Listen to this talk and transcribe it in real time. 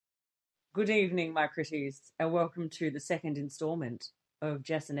Good evening, my pretties, and welcome to the second instalment of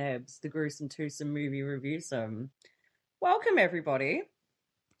Jess and Ebbs, the gruesome twosome movie review. Welcome, everybody.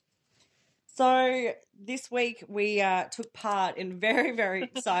 So this week we took part in very, very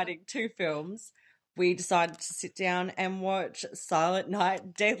exciting two films. We decided to sit down and watch Silent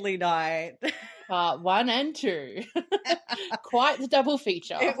Night, Deadly Night. Part 1 and 2. Quite the double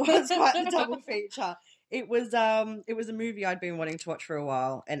feature. It was quite the double feature. It was a movie I'd been wanting to watch for a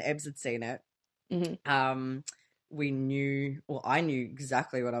while, and Ebbs had seen it. Mm-hmm. I knew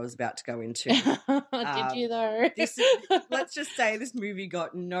exactly what I was about to go into. Did you though? Let's just say this movie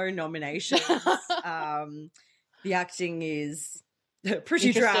got no nominations. The acting is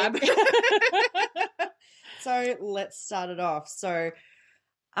pretty drab. So let's start it off. So,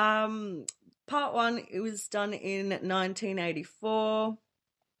 part 1, it was done in 1984.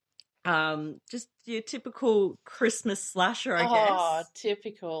 Just your typical Christmas slasher, I guess. Oh,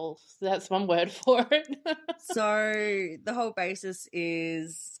 typical. That's one word for it. So the whole basis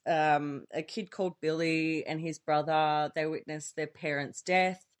is a kid called Billy and his brother. They witness their parents'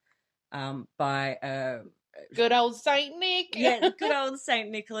 death by good old Saint Nick. Yeah, good old Saint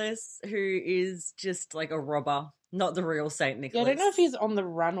Nicholas, who is just like a robber, not the real Saint Nicholas. Yeah, I don't know if he's on the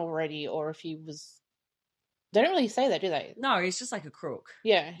run already or if he was. They don't really say that, do they? No, he's just like a crook.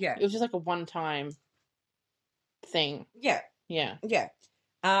 Yeah. Yeah. It was just like a one-time thing. Yeah. Yeah. Yeah.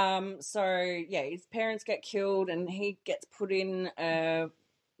 His parents get killed and he gets put in a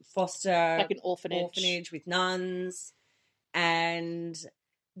foster Like an orphanage with nuns, and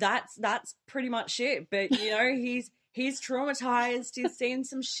that's pretty much it. But you know, he's traumatized, he's seen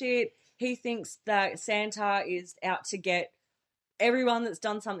some shit. He thinks that Santa is out to get everyone that's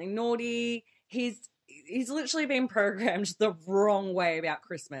done something naughty. He's literally been programmed the wrong way about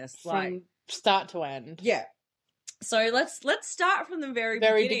Christmas, from start to end. Yeah. So let's start from the very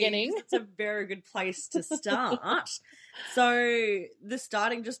beginning. It's a very good place to start. So the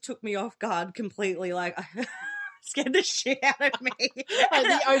starting just took me off guard completely. Like, scared the shit out of me. Like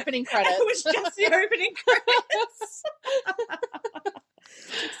the opening credits. It was just the opening credits.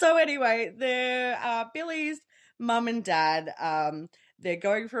 So anyway, Billy's mum and dad. They're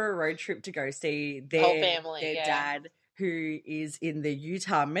going for a road trip to go see their whole family, their dad, who is in the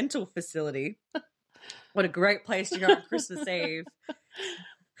Utah mental facility. What a great place to go on Christmas Eve.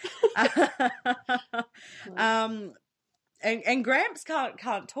 And Gramps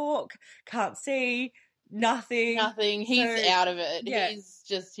can't talk, can't see, nothing. Nothing. He's out of it. Yeah.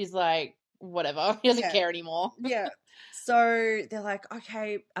 He's like, whatever. He doesn't care anymore. Yeah. So they're like,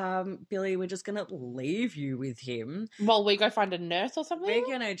 okay, Billy, we're just going to leave you with him. Well, we go find a nurse or something? We're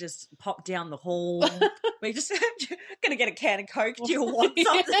going to just pop down the hall. We're just going to get a can of Coke. Do you want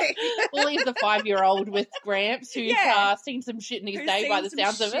something? Well, he's the 5-year-old with Gramps who's seen some shit in his day by the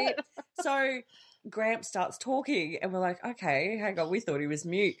sounds of it. So Gramps starts talking and we're like, okay, hang on, we thought he was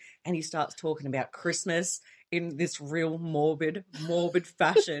mute. And he starts talking about Christmas in this real morbid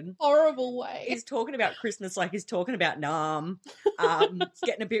fashion. Horrible way. He's talking about Christmas like he's talking about Nam. It's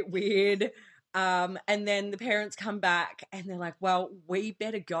getting a bit weird. And then the parents come back and they're like, well, we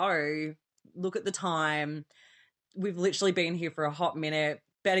better go. Look at the time. We've literally been here for a hot minute.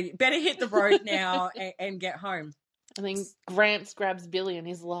 Better hit the road now and get home. And then Gramps grabs Billy and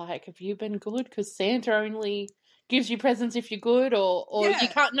he's like, have you been good? Because Santa only gives you presents if you're good, or you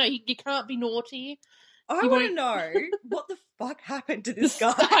can't. No, you can't be naughty. I want to know what the fuck happened to this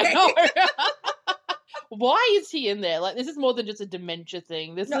guy. I know. Why is he in there? Like, this is more than just a dementia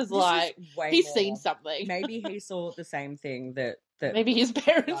thing. This is he's seen something. Maybe he saw the same thing that maybe his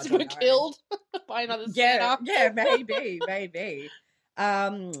parents were killed by another Santa. Yeah, maybe.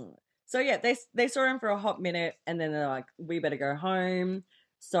 So yeah, they saw him for a hot minute, and then they're like, "We better go home."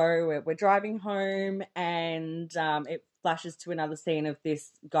 So we're driving home, and it flashes to another scene of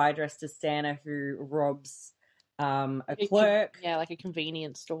this guy dressed as Santa who robs a clerk. Yeah, like a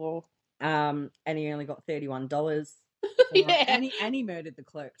convenience store. And he only got $31. Yeah. And he murdered the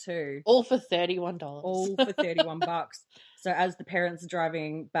clerk too. All for $31. All for $31. So as the parents are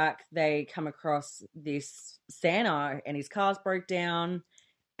driving back, they come across this Santa and his car's broke down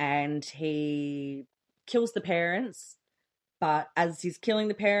and he kills the parents. But as he's killing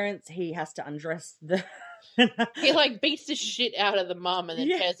the parents, he has to undress the... He like beats the shit out of the mum and then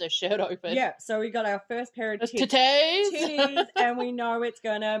tears her shirt open. Yeah, so we got our first pair of titties, and we know it's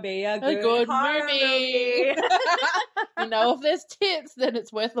gonna be a good movie. You know, if there's tits, then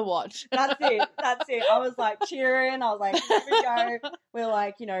it's worth the watch. That's it. I was like cheering. I was like, here we go. We're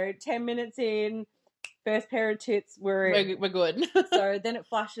like, 10 minutes in, first pair of tits. We're good. So then it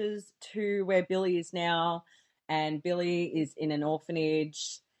flashes to where Billy is now, and Billy is in an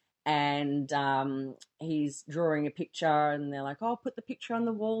orphanage. and he's drawing a picture, and they're like, "Oh, put the picture on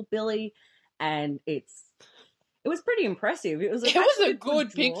the wall, Billy," and it was pretty impressive. It was a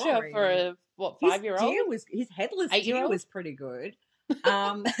good picture for a 5-year-old. His headless 8-year-old deer was pretty good. It's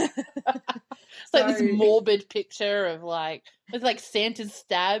like this morbid picture of it's like Santa's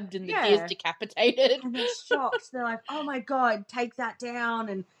stabbed and the deer's decapitated. And they're shocked. They're like, "Oh my God, take that down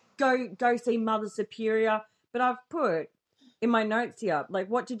and go see Mother Superior." But I've put in my notes here, like,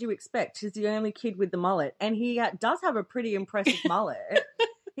 what did you expect? He's the only kid with the mullet, and he does have a pretty impressive mullet.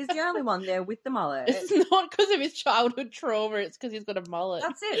 He's the only one there with the mullet. It's not because of his childhood trauma, it's because he's got a mullet.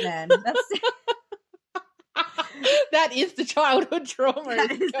 That's it, man. That's it. That is the childhood trauma.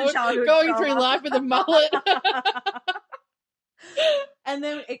 Going trauma. Through life with a mullet. And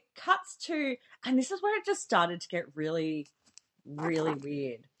then it cuts to, and this is where it just started to get really, really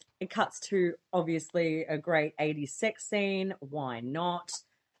weird. It cuts to, obviously, a great 80s sex scene. Why not?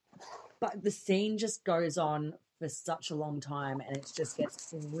 But the scene just goes on for such a long time, and it just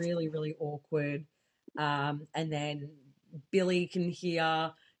gets really, really awkward. And then Billy can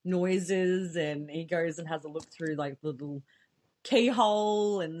hear noises, and he goes and has a look through the little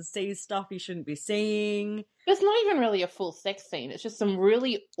keyhole and sees stuff he shouldn't be seeing. It's not even really a full sex scene. It's just some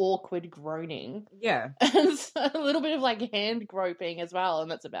really awkward groaning. Yeah. And a little bit of hand groping as well, and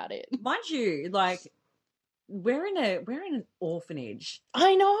that's about it. Mind you, we're in an orphanage.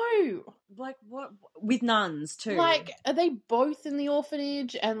 I know. What with nuns too? Are they both in the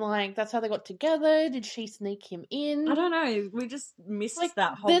orphanage and that's how they got together? Did she sneak him in? I don't know. We just missed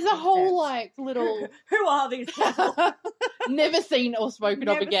that whole There's concept. A whole little Who are these people? Never seen or spoken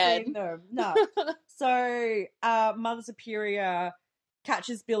of again. Seen them. No. So Mother Superior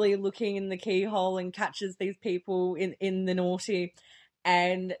catches Billy looking in the keyhole and catches these people in the naughty,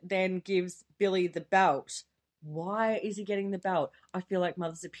 and then gives Billy the belt. Why is he getting the belt? I feel like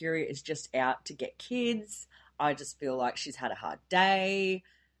Mother Superior is just out to get kids. I just feel like she's had a hard day.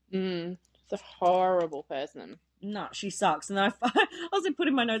 She's a horrible person. No, she sucks. And I also put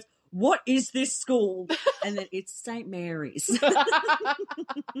in my notes, what is this school? And then it's St. Mary's.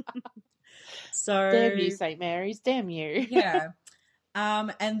 So damn you, St. Mary's. Damn you. Yeah.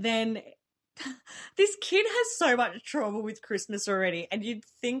 And then this kid has so much trouble with Christmas already, and you'd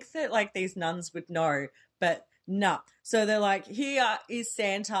think that these nuns would know, but no. So they're like, "Here is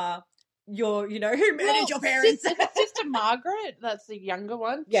Santa. Who murdered your parents?" Sister Margaret, that's the younger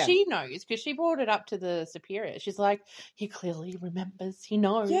one. Yeah. She knows because she brought it up to the superior. She's like, he clearly remembers. He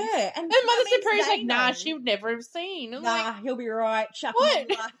knows. Yeah. And Mother Superior's like, nah, she would never have seen. He'll be right.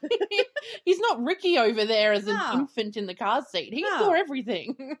 What? He's not Ricky over there as an infant in the car seat. He saw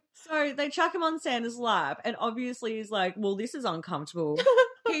everything. So they chuck him on Santa's lap, and obviously he's like, well, this is uncomfortable.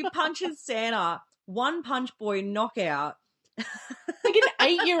 He punches Santa. One punch boy knockout. An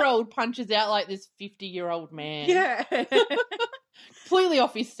 8-year-old punches out this 50-year-old man. Yeah. Completely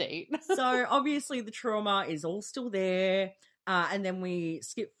off his seat. So obviously the trauma is all still there. And then we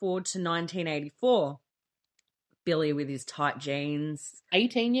skip forward to 1984. Billy with his tight jeans.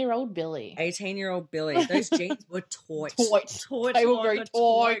 18-year-old Billy. 18-year-old Billy. Those jeans were taut. They were very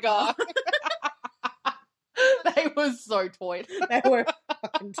toy, guy. They were so toy. They were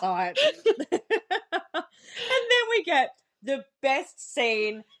fucking tight. And then we get the best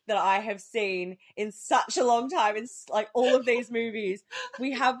scene that I have seen in such a long time in all of these movies.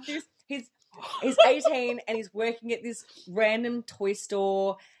 We have this, he's 18 and he's working at this random toy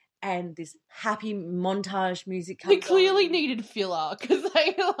store, and this happy montage music comes on. They clearly needed filler because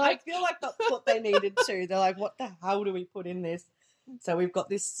they I feel like that's what they needed too. They're like, what the hell do we put in this? So we've got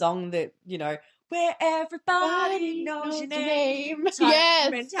this song that, where everybody knows your name. Yes,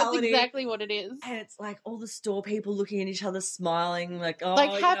 mentality. That's exactly what it is. And it's all the store people looking at each other, smiling,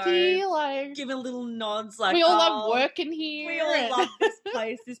 happy, giving little nods, we all love working here. We all love this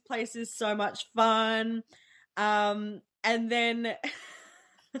place. This place is so much fun. And then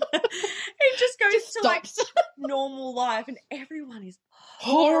it just goes to normal life, and everyone is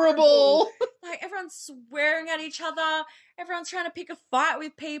horrible. Everyone's swearing at each other. Everyone's trying to pick a fight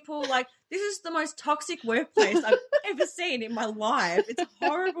with people. This is the most toxic workplace I've ever seen in my life. It's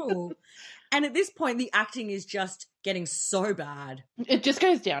horrible. And at this point, the acting is just getting so bad. It just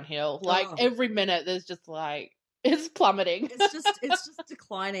goes downhill. Every minute, there's just it's plummeting. It's just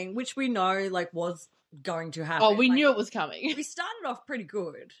declining, which we know was going to happen. Oh, we knew it was coming. We started off pretty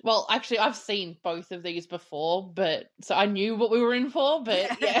good. Well, actually, I've seen both of these before, so I knew what we were in for,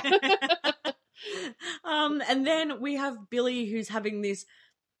 but yeah. And then we have Billy, who's having this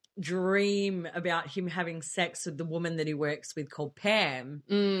dream about him having sex with the woman that he works with called Pam.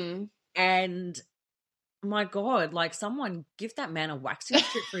 Mm. And my God, like someone give that man a waxing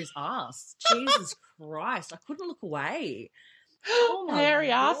strip for his ass. Jesus Christ. I couldn't look away. Oh my hairy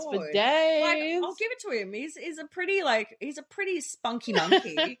God. ass for days. Like, I'll give it to him. He's a pretty spunky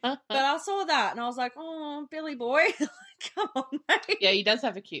monkey. But I saw that and I was like, oh, Billy boy. Come on, mate. Yeah, he does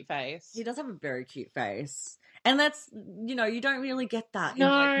have a cute face. He does have a very cute face. And that's, you don't really get that in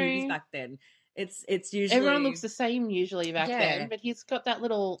movies back then. It's usually everyone looks the same usually back then, but he's got that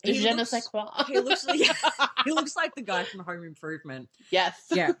little je ne sais quoi. He looks like the guy from Home Improvement. Yes.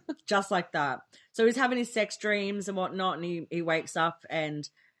 Yeah, just like that. So he's having his sex dreams and whatnot, and he wakes up and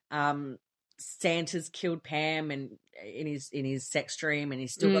Santa's killed Pam and in his sex dream, and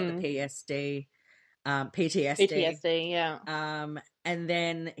he's still got the PTSD. PTSD, yeah. And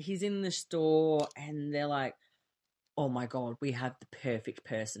then he's in the store and they're like, oh my God, we have the perfect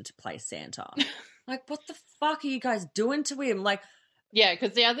person to play Santa. Like, what the fuck are you guys doing to him? Like, yeah,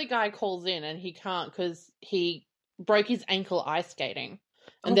 because the other guy calls in and he can't because he broke his ankle ice skating.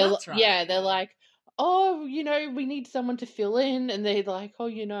 And that's right. Yeah, they're like, oh, we need someone to fill in. And they're like, oh,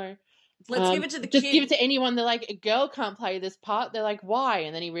 let's give it to the just kid. give it to anyone. They're like, a girl can't play this part. They're like, why?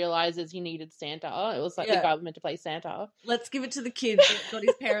 And then he realizes he needed Santa. It was like the guy was meant to play Santa. Let's give it to the kid that got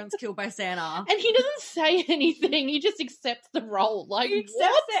his parents killed by Santa. And he doesn't say anything. He just accepts the role. Like, he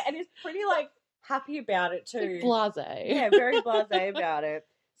accepts it and he's pretty happy about it too. Blasé. Yeah, very blasé about it.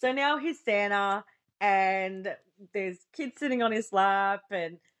 So now he's Santa and there's kids sitting on his lap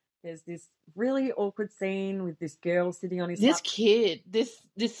and there's this really awkward scene with this girl sitting on his lap. This kid,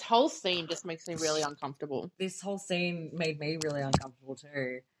 this whole scene just makes me really uncomfortable. This whole scene made me really uncomfortable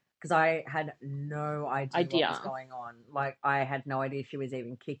too because I had no idea what was going on. Like, I had no idea she was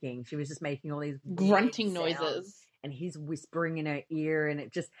even kicking. She was just making all these grunting noises. And he's whispering in her ear and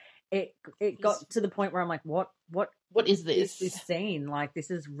it got to the point where I'm like, what is this? This scene? Like, this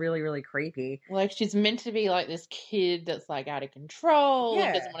is really, really creepy. Like, she's meant to be like this kid that's like out of control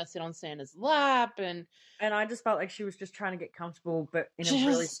and doesn't want to sit on Santa's lap, and I just felt like she was just trying to get comfortable, but in a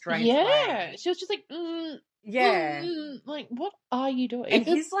really strange way. Yeah, she was just like, like, what are you doing? And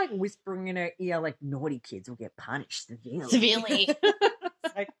he's like whispering in her ear, like, naughty kids will get punished severely.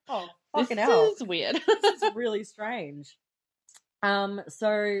 It's like, oh, fucking hell, this is weird. This is really strange.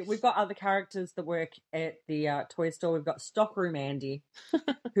 So we've got other characters that work at the toy store. We've got Stockroom Andy,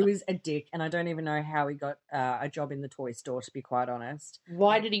 who is a dick, and I don't even know how he got a job in the toy store, to be quite honest.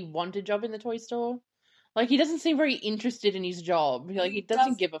 Why did he want a job in the toy store? Like, he doesn't seem very interested in his job. Like, he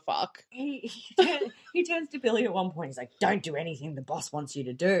doesn't give a fuck. He turns to Billy at one point. He's like, don't do anything the boss wants you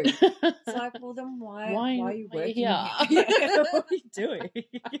to do. It's like, well, then why are you working here? Yeah, what are you doing?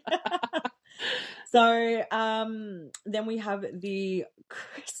 So then we have the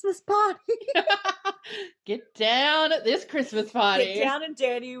Christmas party. Get down at this Christmas party. Get down and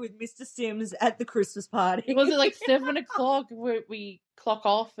dirty with Mr. Sims at the Christmas party. Was it like 7 o'clock where we clock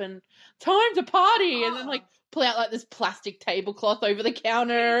off and time to party? And then like pull out like this plastic tablecloth over the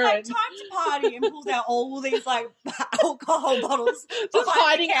counter. It's like, time to party, and pulls out all these like alcohol bottles. Just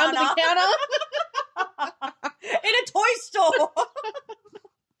hiding under the counter. In a toy store.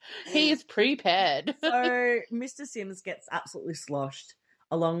 He is prepared. So Mr. Sims gets absolutely sloshed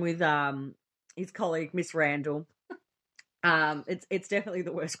along with his colleague Miss Randall. It's definitely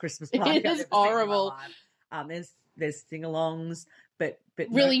the worst Christmas party. It is horrible. There's sing-alongs, but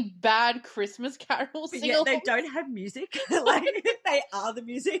really bad Christmas carols. Yeah, they don't have music. Like, they are the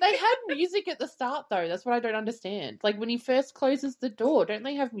music. They had music at the start though. That's what I don't understand. Like, when he first closes the door, don't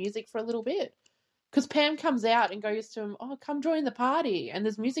they have music for a little bit? Because Pam comes out and goes to him, oh, come join the party, and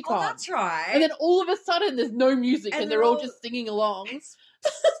there's music on. That's right. And then all of a sudden there's no music and they're all just singing along. It's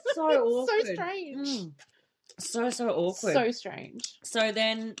so awkward. So strange. So awkward. So strange. So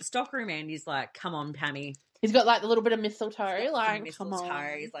then Stockroom Andy's like, come on, Pammy. He's got like a little bit of mistletoe. Like, come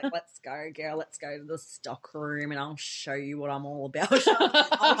on. He's like, let's go, girl. Let's go to the stock room and I'll show you what I'm all about.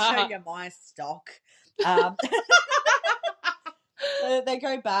 I'll show you my stock. So they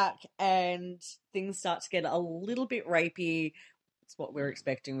go back and things start to get a little bit rapey. It's what we're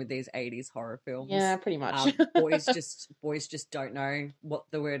expecting with these 80s horror films. Yeah, pretty much. Boys just don't know what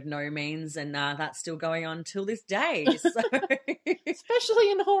the word no means, and that's still going on till this day. So.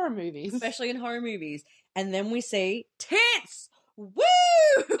 Especially in horror movies. And then we see tits. Woo!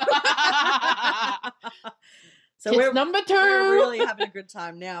 So tits number 2. We're really having a good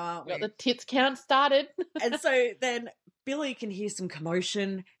time now, aren't we? Got the tits count started. And so then Billy can hear some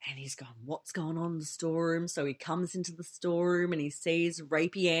commotion and he's going, what's going on in the storeroom? So he comes into the storeroom and he sees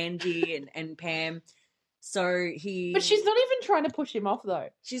rapey Andy and Pam. So he... But she's not even trying to push him off though.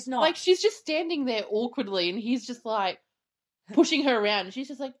 She's not. Like, she's just standing there awkwardly and he's just like pushing her around and she's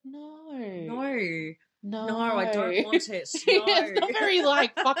just like, no. No, I don't want it. No. It's not very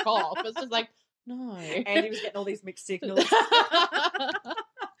like fuck off. It's just like no. And he was getting all these mixed signals.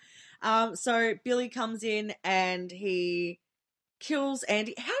 So Billy comes in and he kills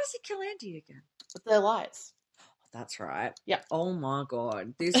Andy. How does he kill Andy again? With their lights. That's right. Yeah. Oh my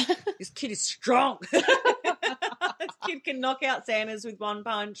god, this kid is strong. This kid can knock out Santa's with one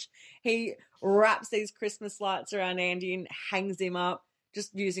punch. He wraps these Christmas lights around Andy and hangs him up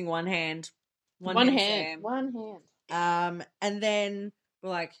just using one hand. One hand. And then we're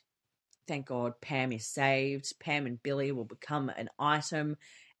like, thank God Pam is saved. Pam and Billy will become an item.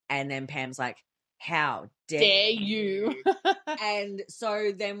 And then Pam's like, how dare you? And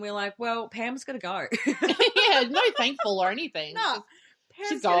so then we're like, well, Pam's got to go. Yeah, no thankful or anything. No,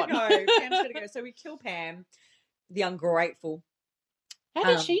 She's got to gone. go. Pam's got to go. So we kill Pam, the ungrateful. How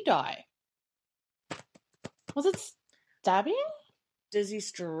did she die? Was it stabbing? Does he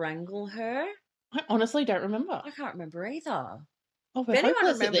strangle her? I honestly don't remember. I can't remember either. Oh, If anyone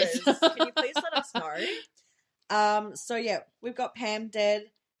hopeless at remembers, this. can you please let us know? So yeah, we've got Pam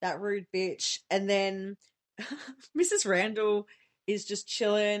dead, that rude bitch, and then Mrs. Randall is just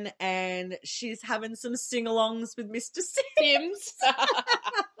chilling and she's having some sing-alongs with Mr. Sims.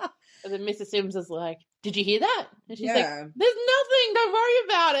 And then Mrs. Sims is like, did you hear that? And she's like, Yeah. there's nothing, don't worry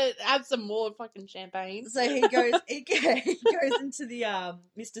about it. Have some more fucking champagne. So he goes into the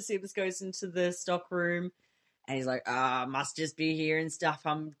Mr. Sims goes into the stock room and he's like, must just be here and stuff.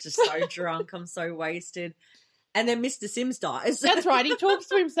 I'm just so drunk, I'm so wasted. And then Mr. Sims dies. That's right, he talks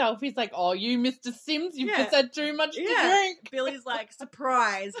to himself. He's like, oh, you Mr. Sims, you've just had too much to drink. Billy's like,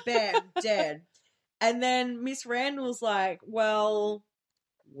 surprise, bam, dead. And then Miss Randall's like, well,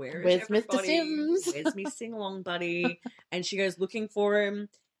 where's Mr. everybody? Sims? Where's me sing-along buddy? And she goes looking for him.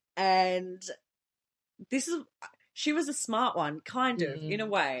 And she was a smart one, kind of, in a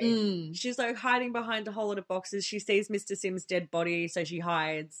way. Mm. She's like hiding behind a whole lot of boxes. She sees Mr. Sims' dead body, so she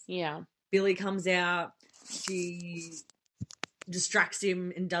hides. Yeah. Billy comes out. She distracts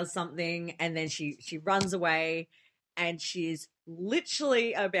him and does something, and then she runs away, and she's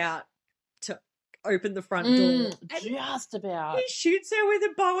literally about to open the front door. And Just about. he shoots her with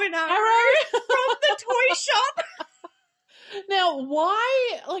a bow and arrow from the toy shop. Now,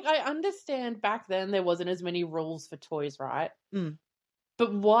 why? Like, I understand back then there wasn't as many rules for toys, right? Mm.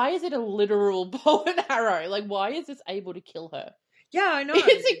 But why is it a literal bow and arrow? Like, why is this able to kill her? Yeah, I know.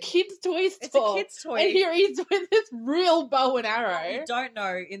 It's a kid's toy store. It's a kid's toy. And here he's with this real bow and arrow. You don't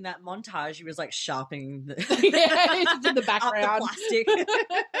know, in that montage, he was like sharpening the, Yeah, he's just in the background. up the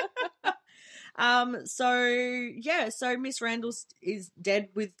plastic. So Miss Randall is dead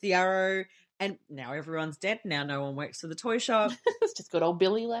with the arrow, and now everyone's dead. Now no one works for the toy shop. It's just good old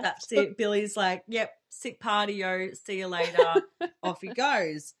Billy left. That's it. Billy's like, yep, sick party, yo. See you later. Off he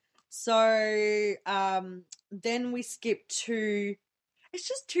goes. So then we skip to, it's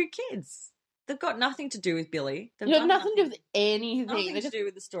just two kids. They've got nothing to do with Billy. They've got done nothing to do with anything. Nothing They to do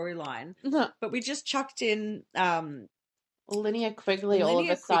with the storyline. No. But we just chucked in Linnea Quigley all of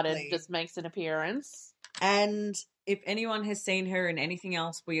Linnea a sudden Quigley. just makes an appearance. And if anyone has seen her in anything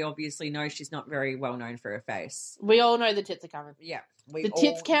else, we obviously know she's not very well known for her face. We all know the tits are coming. Yeah. The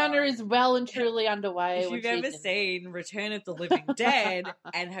tits counter is well and truly underway. If you've ever seen Return of the Living Dead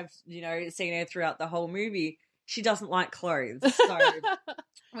and have, seen her throughout the whole movie, she doesn't like clothes. So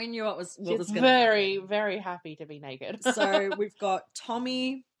we knew what was going to happen. Very, very happy to be naked. So we've got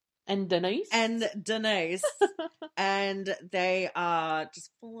Tommy and Denise. And they are just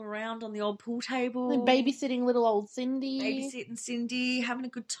fooling around on the old pool table. They're babysitting little old Cindy. Babysitting Cindy, having a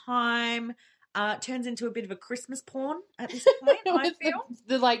good time. It turns into a bit of a Christmas porn at this point, I feel.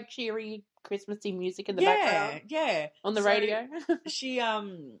 The like cheery Christmassy music in the background. Yeah. On the radio. She,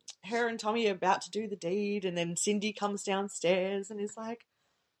 her and Tommy are about to do the deed, and then Cindy comes downstairs and is like,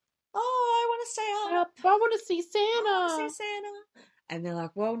 oh, I want to stay up. I want to see Santa. I want to see Santa. And they're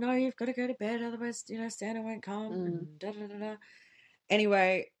like, well, no, you've got to go to bed, otherwise, Santa won't come. And da-da-da-da.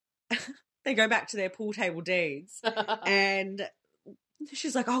 Anyway, they go back to their pool table deeds, and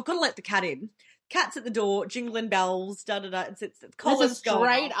she's like, oh, I've got to let the cat in. Cat's at the door, jingling bells, da-da-da. It's this is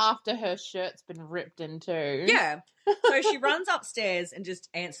straight after her shirt's been ripped in two. Yeah. So she runs upstairs and just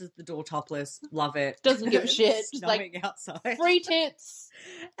answers the door topless. Love it. Doesn't give a shit. Just like, outside. Free tits.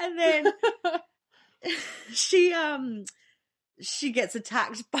 And then she gets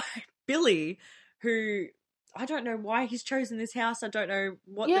attacked by Billy, who I don't know why he's chosen this house. I don't know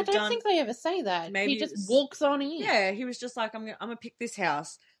what they've done. I don't think they ever say that. Maybe he just walks on in. Yeah, he was just like, I'm gonna pick this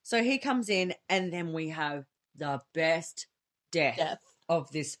house. So he comes in, and then we have the best death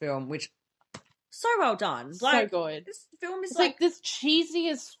of this film, which so well done. So good. This film is like this cheesy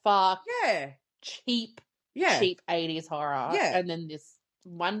as fuck. Yeah. cheap Yeah. 80s horror. Yeah. And then this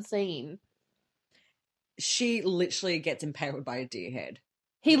one scene. She literally gets impaled by a deer head.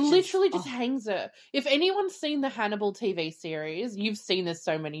 He literally just hangs her. If anyone's seen the Hannibal TV series, you've seen this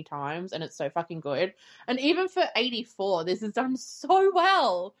so many times, and it's so fucking good. And even for 84, this is done so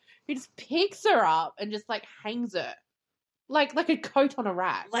well. He just picks her up and just, like, hangs her. Like a coat on a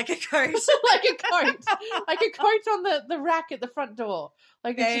rack. Like a coat. Like a coat. Like a coat on the rack at the front door.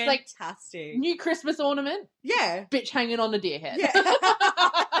 Like, it's just, like, fantastic. new Christmas ornament. Yeah. Bitch hanging on a deer head. Yeah.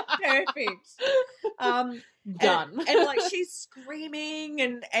 Perfect. Done. And like she's screaming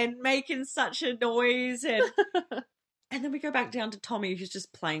and making such a noise and then we go back down to Tommy who's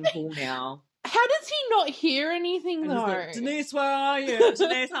just playing pool now. How does he not hear anything And though? like, Denise, where are you?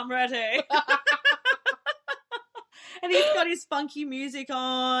 Denise, I'm ready. And he's got his funky music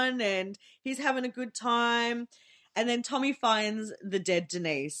on and he's having a good time. And then Tommy finds the dead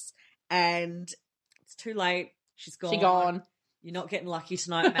Denise and it's too late. She's gone. She gone. You're not getting lucky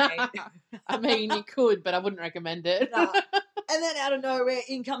tonight, mate. I mean, you could, but I wouldn't recommend it. Nah. And then out of nowhere,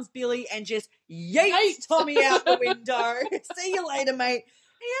 in comes Billy and just yeets Tommy out the window. See you later, mate.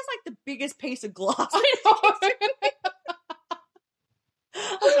 He has like the biggest piece of glass. I know.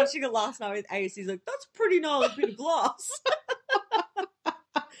 I was watching it last night with Ace. He's like, that's a pretty gnarly bit of glass.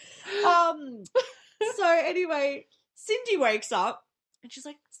 So anyway, Cindy wakes up and she's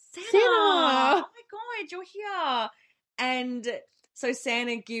like, Santa. Oh my God, you're here. And so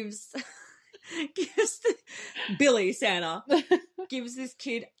Santa gives Billy Santa gives this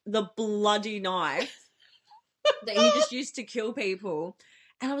kid the bloody knife that he just used to kill people.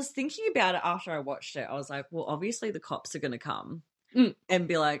 And I was thinking about it after I watched it. I was like, well, obviously the cops are going to come and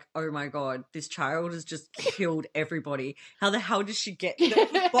be like, oh my God, this child has just killed everybody. How the hell did she get the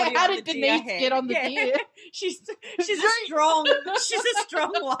body How on did the Denise deer get on the deer? She's a strong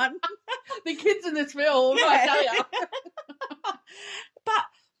one. The kids in this film, I tell ya. But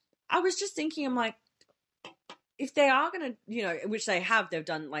I was just thinking, I'm like, if they are going to, which they have, they've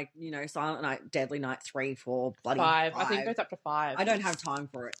done like, Silent Night, Deadly Night 3, 4, bloody 5. I think it goes up to 5. I don't have time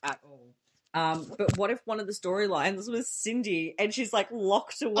for it at all. But what if one of the storylines was Cindy and she's like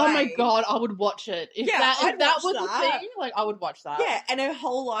locked away? Oh my God, I would watch it. If that was a thing, like I would watch that. Yeah, and her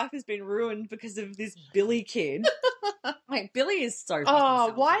whole life has been ruined because of this Billy kid. Like Billy is so.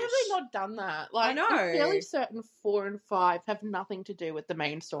 Oh, why have they not done that? Like, I know. I'm fairly certain 4 and 5 have nothing to do with the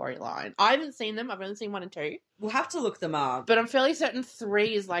main storyline. I haven't seen them. I've only seen 1 and 2. We'll have to look them up. But I'm fairly certain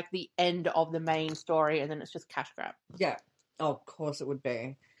 3 is like the end of the main story, and then it's just cash grab. Yeah. Oh, of course it would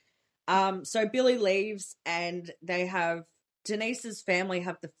be. So Billy leaves and they have Denise's family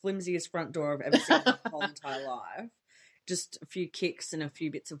have the flimsiest front door I've ever seen in my whole entire life. Just a few kicks and a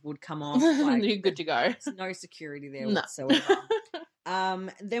few bits of wood come off. Like, You're good to go. There's no security there whatsoever.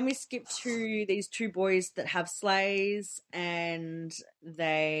 Then we skip to these 2 boys that have sleighs and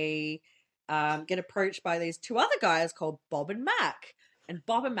they get approached by these 2 other guys called Bob and Mac. And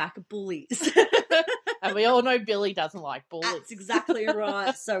Bob and Mac are bullies. And we all know Billy doesn't like bullies. That's exactly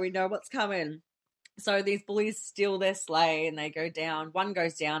right. So we know what's coming. So these bullies steal their sleigh and they go down. One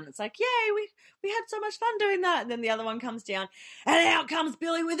goes down. And it's like, yay, we had so much fun doing that. And then the other one comes down. And out comes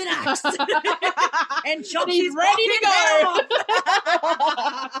Billy with an axe. And chops his ready to go.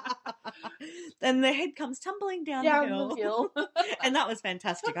 Then the head comes tumbling down the hill. And that was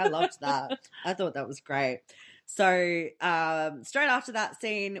fantastic. I loved that. I thought that was great. So straight after that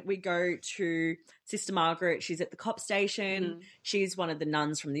scene, we go to Sister Margaret. She's at the cop station. Mm. She's one of the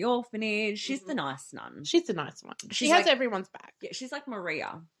nuns from the orphanage. She's the nice nun. She's the nice one. She She's has like, everyone's back. Yeah, she's like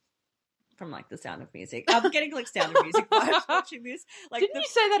Maria from like The Sound of Music. I'm getting like Sound of Music vibes watching this. Like, didn't you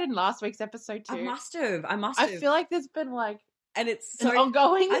say that in last week's episode too? I must have. I feel like there's been like and it's an so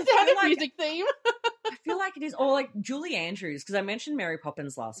ongoing I Sound of feel like- Music theme. I feel like it is, or like Julie Andrews, because I mentioned Mary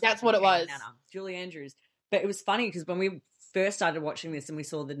Poppins last week. That's what it was. Nana, Julie Andrews. But it was funny because when we first started watching this and we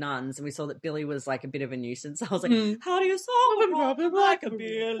saw the nuns and we saw that Billy was like a bit of a nuisance, I was like, how do you solve a problem like a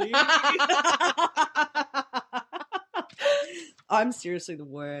Billy? I'm seriously the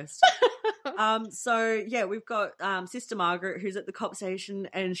worst. So yeah, we've got Sister Margaret who's at the cop station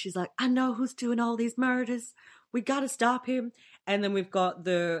and she's like, I know who's doing all these murders. We got to stop him. And then we've got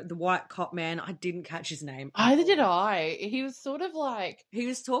the white cop man. I didn't catch his name. Either did I. He was sort of like... He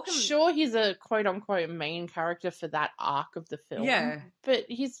was talking... Sure, he's a quote-unquote main character for that arc of the film. Yeah. But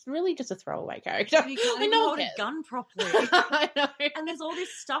he's really just a throwaway character. He can't even hold a gun properly. I know. And there's all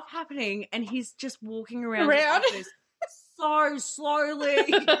this stuff happening and he's just walking around the office so slowly.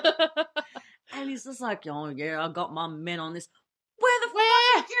 And he's just like, oh, yeah, I got my men on this. Where the fuck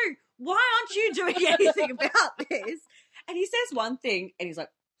are you? Why aren't you doing anything about this? And he says one thing and he's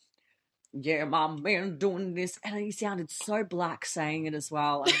like, yeah, my man doing this. And he sounded so black saying it as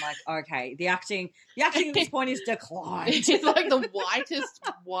well. And I'm like, okay, the acting at this point is declined. He's like the whitest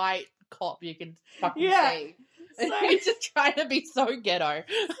white cop you can fucking see. So, he's just trying to be so ghetto.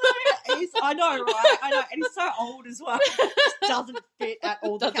 I know, right? I know. And he's so old as well. It just doesn't fit at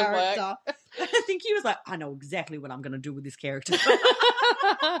all the character. Work. I think he was like, I know exactly what I'm going to do with this character.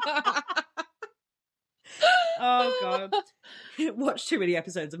 Oh, God. Watched too many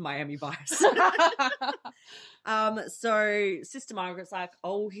episodes of Miami Vice. So Sister Margaret's like,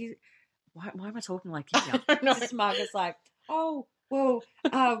 oh, why am I talking like him now? Sister Margaret's like, oh, well,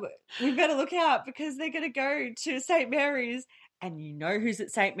 we better look out because they're going to go to St. Mary's. And you know who's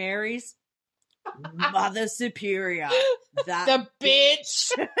at St. Mary's? Mother Superior. The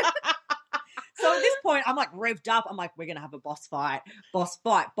bitch. So at this point, I'm like revved up. I'm like, we're going to have a boss fight. Boss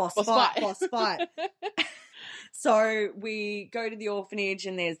fight. So we go to the orphanage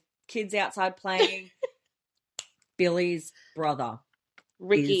and there's kids outside playing. Billy's brother,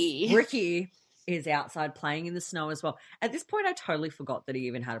 Ricky, is outside playing in the snow as well. At this point, I totally forgot that he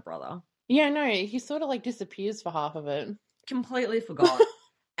even had a brother. Yeah, no, he sort of like disappears for half of it. Completely forgot.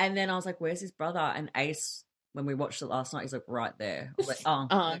 And then I was like, where's his brother? And Ace, when we watched it last night, he's like, right there. I was like,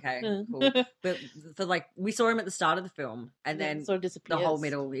 oh, okay, cool. But for like, we saw him at the start of the film, and then sort of disappears. The whole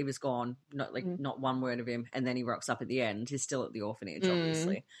middle, he was gone. Not like not one word of him. And then he rocks up at the end. He's still at the orphanage,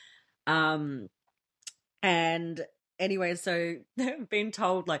 obviously. And anyway, so they've been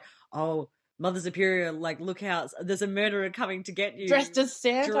told like, oh, Mother Superior, like, look out, there's a murderer coming to get you. Dressed as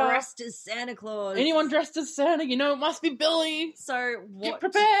Santa Claus. Anyone dressed as Santa, you know it must be Billy. So get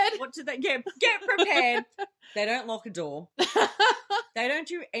prepared. What do they get prepared. They don't lock a door. They don't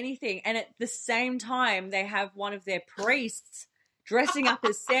do anything. And at the same time, they have one of their priests dressing up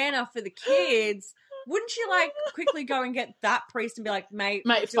as Santa for the kids. Wouldn't you like quickly go and get that priest and be like, mate,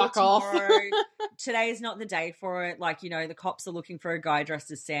 fuck off. Today's not the day for it. Like, you know, the cops are looking for a guy dressed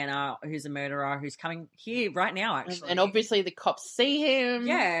as Santa who's a murderer who's coming here right now, actually. And obviously the cops see him.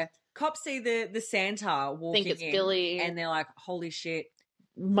 Yeah. Cops see the Santa walking in. Think it's Billy. And they're like, holy shit.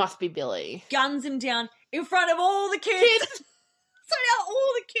 Must be Billy. Guns him down in front of all the kids. So now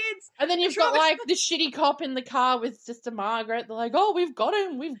all the kids. And then you've got like the shitty cop in the car with Sister Margaret. They're like, oh, we've got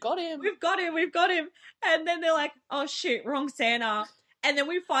him. And then they're like, oh shit, wrong Santa. And then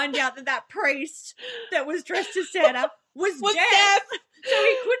we find out that priest that was dressed as Santa was deaf. So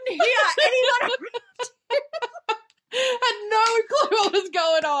he couldn't hear anyone. Had no clue what was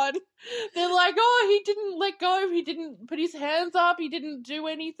going on. They're like, oh, he didn't let go. He didn't put his hands up. He didn't do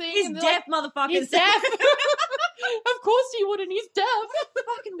anything. He's deaf, like, motherfucker. He's deaf. Of course he wouldn't. He's deaf.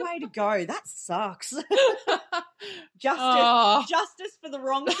 Fucking way to go. That sucks. Justice for the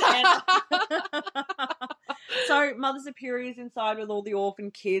wrong Santa. So Mother Superior's inside with all the orphan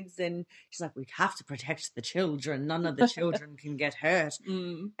kids and she's like, we have to protect the children. None of the children can get hurt.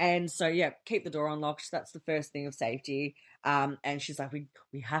 And so, yeah, keep the door unlocked. That's the first thing of safety. And she's like,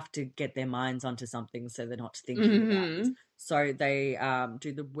 we have to get their minds onto something so they're not thinking about this. So they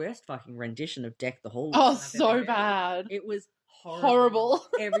do the worst fucking rendition of Deck the Halls. Oh, so bad. It was horrible.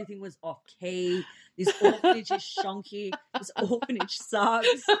 Everything was off key. This orphanage is shonky. This orphanage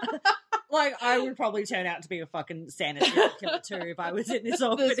sucks. Like, I would probably turn out to be a fucking Santa killer too if I was in this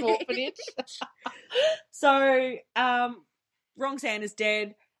orphanage. So, wrong Santa's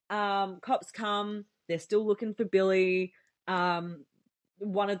dead. Cops come. They're still looking for Billy.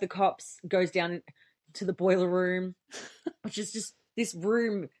 One of the cops goes down to the boiler room, which is just this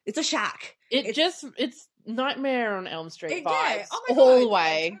room. It's a shack. It's Nightmare on Elm Street vibes. Yeah. Oh my all God, the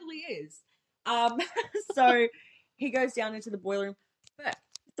way. It totally is. So he goes down into the boiler room. But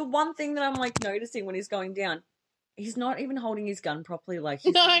the one thing that I'm like noticing when he's going down, he's not even holding his gun properly. Like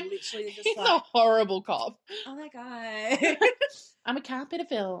he's literally just he's a horrible cop. Oh my God. I'm a cop in a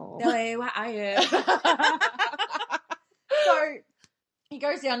film. Billy, where are you? So he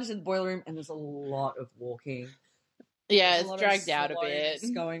goes down into the boiler room and there's a lot of walking. Yeah, it's dragged out a bit.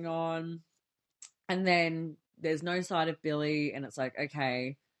 Going on. And then there's no sight of Billy and it's like,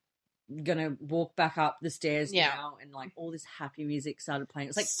 okay, gonna walk back up the stairs now, and like all this happy music started playing.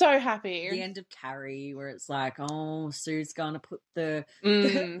 It's like so happy. The end of Carrie, where it's like, oh, Sue's gonna put the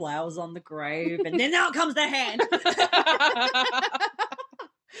flowers on the grave, and then out comes the hand.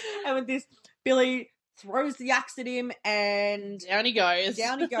 And with this, Billy throws the axe at him, and down he goes.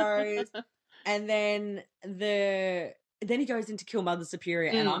 And then he goes in to kill Mother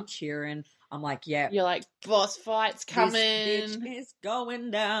Superior, and I'm cheering. I'm like, yeah. You're like, boss fight's coming. This bitch is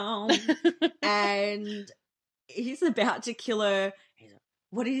going down. And he's about to kill her. He's like,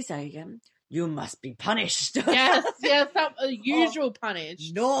 what did he say again? you must be punished. Yes, some usual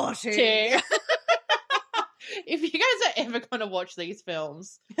punish. Naughty. If you guys are ever going to watch these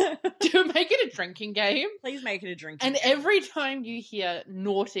films, do make it a drinking game. Please make it a drinking And game. every time you hear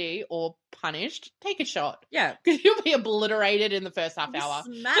naughty or punished, take a shot. Yeah. Because you'll be obliterated in the first half hour.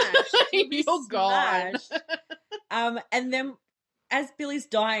 Smashed. You're gone. And then as Billy's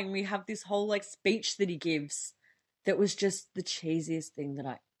dying, we have this whole like speech that he gives that was just the cheesiest thing that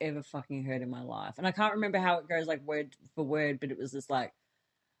I ever fucking heard in my life. And I can't remember how it goes like word for word, but it was just like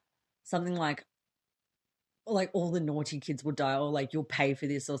something like all the naughty kids will die, or like you'll pay for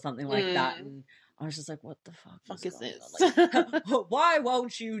this, or something like that. And I was just like, what the fuck is this? Like, why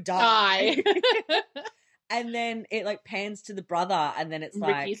won't you die? And then it like pans to the brother, and then it's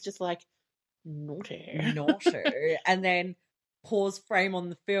like Ricky's just like naughty. And then pause frame on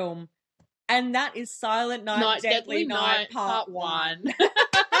the film, and that is Silent Night, Deadly Night Part 1.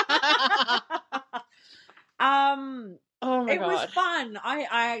 Oh my God. It was God. fun. I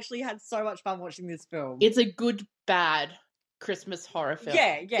actually had so much fun watching this film. It's a good, bad Christmas horror film.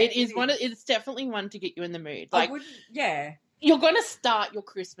 Yeah. It's definitely one to get you in the mood. Like, yeah. You're going to start your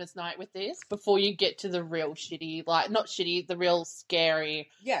Christmas night with this before you get to the real shitty, like, not shitty, the real scary,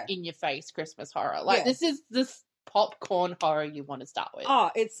 in your face Christmas horror. Like, this is this popcorn horror you want to start with.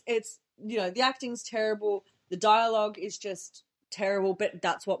 Oh, it's the acting's terrible. The dialogue is just terrible, but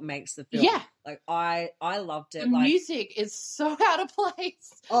that's what makes the film. Yeah. Like, I loved it. The music is so out of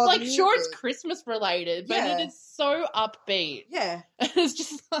place. Oh, like, sure, it's Christmas related, but it is so upbeat. Yeah. It's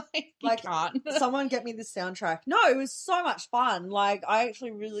just like, you can't. Someone get me the soundtrack. No, it was so much fun. Like, I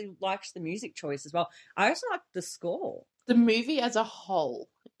actually really liked the music choice as well. I also liked the score. The movie as a whole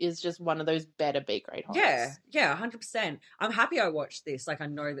is just one of those better B-grade horrors. Yeah, 100%. I'm happy I watched this. Like, I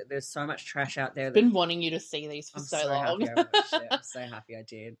know that there's so much trash out there. I've been wanting you to see these for so long. Happy I watched it. I'm so happy I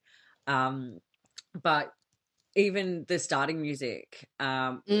did. But even the starting music,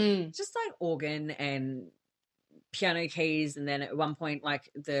 just like organ and piano keys, and then at one point, like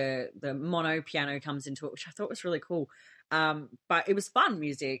the mono piano comes into it, which I thought was really cool. But it was fun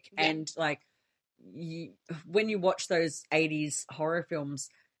music, and like when you watch those 80s horror films,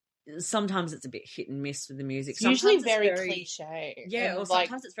 sometimes it's a bit hit and miss with the music. It's usually very cliche. Yeah, or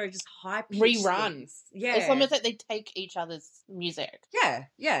sometimes it's very just high-pitched reruns. Yeah. It's almost like they take each other's music.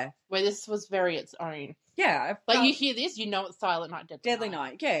 Yeah. Where this was very its own. Yeah. Like, you hear this, you know it's Silent Night, Deadly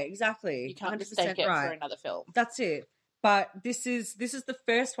Night. Yeah, exactly. You can't mistake it for another film. That's it. But this is the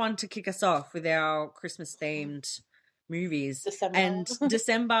first one to kick us off with our Christmas-themed movies.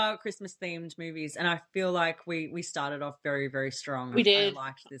 December Christmas-themed movies. And I feel like we started off very, very strong. We did. I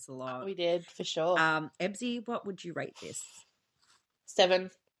liked this a lot. We did, for sure. Ebsy, what would you rate this?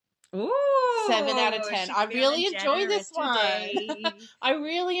 7. Ooh, 7 out of 10. I really enjoy this one. I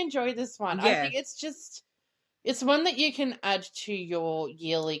really enjoy this one. Yeah. I think it's one that you can add to your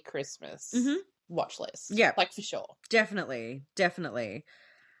yearly Christmas watch list. Yeah. Like, for sure. Definitely.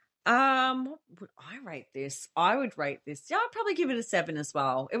 What would I rate this? I would rate this. Yeah, I'd probably give it a 7 as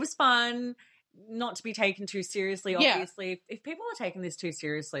well. It was fun, not to be taken too seriously, obviously. Yeah. If people are taking this too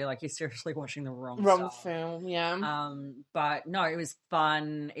seriously, like, you're seriously watching the wrong stuff. film, yeah. But no, it was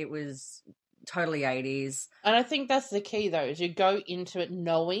fun. It was totally 80s. And I think that's the key, though, is you go into it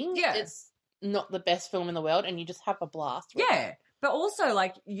knowing it's not the best film in the world, and you just have a blast with it. But also,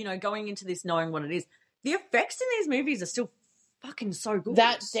 like, going into this knowing what it is, the effects in these movies are still fucking so good.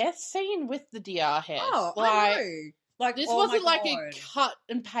 That death scene with the DR head. Oh, I know. Like, this wasn't like a cut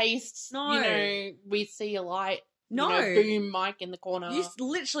and paste, No. We see a light, No. boom mic in the corner. You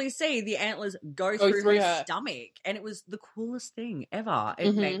literally see the antlers go through her stomach, and it was the coolest thing ever.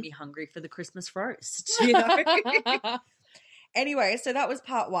 It made me hungry for the Christmas roast, Anyway, so that was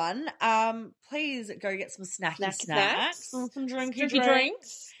part 1. Please go get some snacky snacks. Some drinky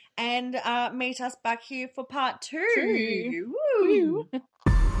drinks. And meet us back here for part 2. Woo.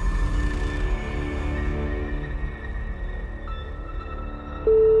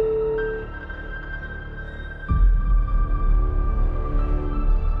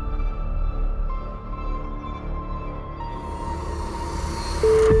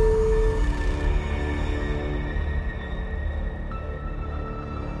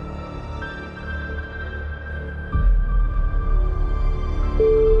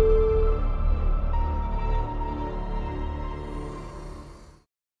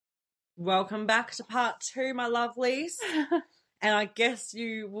 Welcome back to part 2, my lovelies. And I guess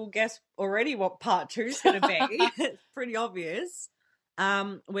you will guess already what part 2 is going to be. It's pretty obvious.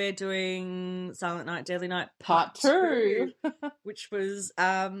 We're doing Silent Night, Deadly Night part 2, which was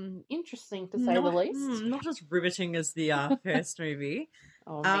interesting to say the least. Not as riveting as the first movie.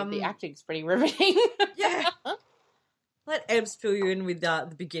 Oh, mate, the acting's pretty riveting. Yeah. Let Ebbs fill you in with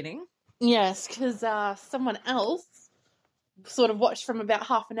the beginning. Yes, because someone else sort of watched from about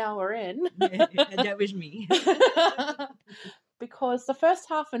half an hour in. Yeah, that was me. Because the first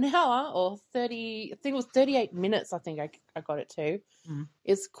half an hour, or 30, I think it was 38 minutes, I think I got it to,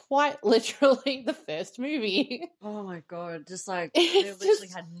 is quite literally the first movie. Oh my God. Just like, they literally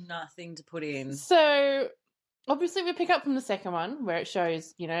had nothing to put in. So, obviously we pick up from the second one, where it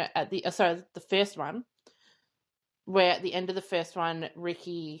shows, at the first one, where at the end of the first one,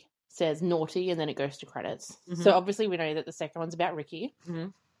 Ricky says naughty, and then it goes to credits. Mm-hmm. So obviously we know that the second one's about Ricky,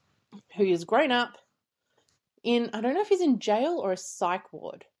 who is grown up in, I don't know if he's in jail or a psych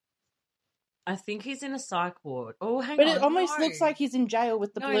ward. I think he's in a psych ward. Oh, hang on. But it almost looks like he's in jail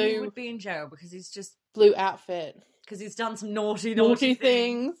with the blue... he would be in jail because he's just... blue outfit. Because he's done some naughty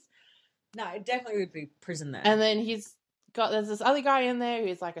things. No, it definitely would be prison there. And then there's this other guy in there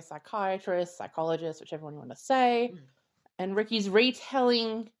who's like a psychiatrist, psychologist, whichever one you want to say. And Ricky's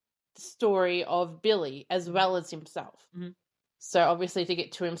retelling the story of Billy as well as himself. So obviously to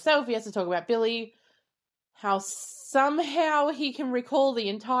get to himself, he has to talk about Billy, how somehow he can recall the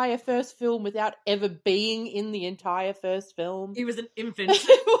entire first film without ever being in the entire first film. He was an infant.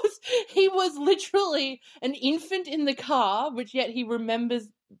 He was literally an infant in the car, which yet he remembers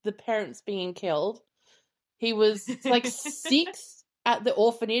the parents being killed. He was like 6 at the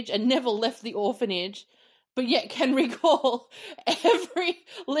orphanage and never left the orphanage, but yet can recall every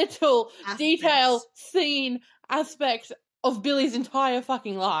little detail, scene, aspect of Billy's entire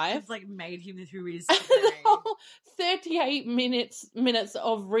fucking life. It's like made him who he is today. today. 38 minutes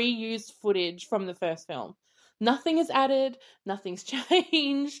of reused footage from the first film. Nothing is added, nothing's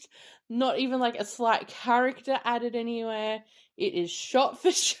changed, not even like a slight character added anywhere. It is shot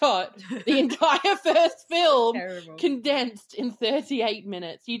for shot, the entire first film condensed in 38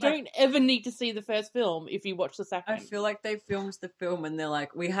 minutes. You don't ever need to see the first film if you watch the second. I feel like they filmed the film and they're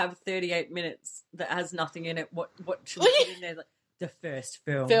like, we have 38 minutes that has nothing in it. What should we put in there? Like, the first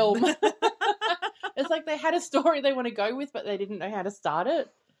film. It's like they had a story they want to go with, but they didn't know how to start it.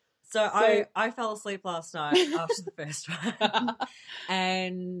 So I fell asleep last night after the first one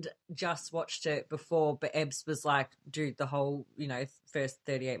and just watched it before, but Ebbs was like, dude, the whole, first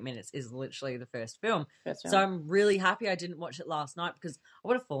 38 minutes is literally the first film. So I'm really happy I didn't watch it last night because I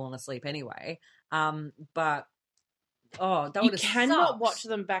would have fallen asleep anyway. But, that would have sucked. You cannot watch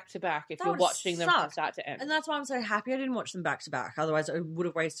them back to back if you're watching them from start to end. And that's why I'm so happy I didn't watch them back to back. Otherwise I would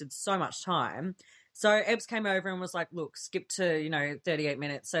have wasted so much time. So Ebbs came over and was like, look, skip to, 38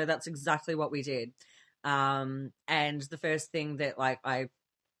 minutes. So that's exactly what we did. And the first thing that, I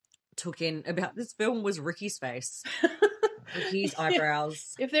took in about this film was Ricky's face. Ricky's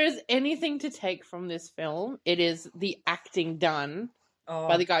eyebrows. If there's anything to take from this film, it is the acting done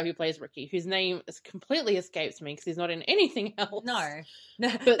by the guy who plays Ricky, whose name completely escapes me because he's not in anything else. No.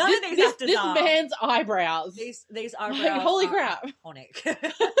 But None of these actors are. This man's eyebrows. These eyebrows holy crap. Iconic.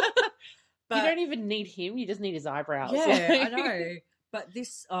 But you don't even need him. You just need his eyebrows. Yeah, I know. But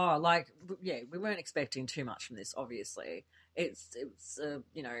this, we weren't expecting too much from this, obviously. It's a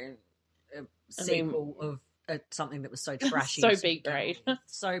sequel of something that was so trashy. So big grade.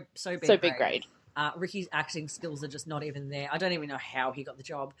 So big grade. Ricky's acting skills are just not even there. I don't even know how he got the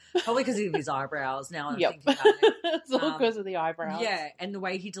job. Probably because of his eyebrows. Now I'm thinking about it. It's all because of the eyebrows. Yeah, and the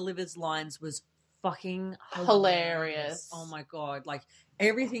way he delivers lines was fucking hilarious. Oh my God. Like,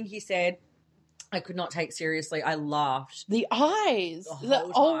 everything he said, I could not take seriously. I laughed. The eyes.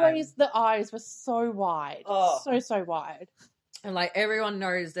 The eyes were so wide. Oh. So wide. And, everyone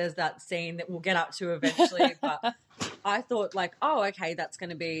knows there's that scene that we'll get up to eventually, but I thought, okay, that's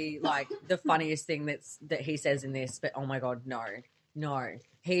going to be, the funniest thing that he says in this, but oh my God, no.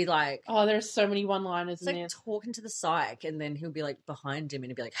 He, there's so many one-liners in this. Talking to the psych, and then he'll be, behind him, and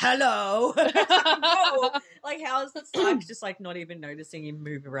he'll be like, hello! No! How is the psych just, not even noticing him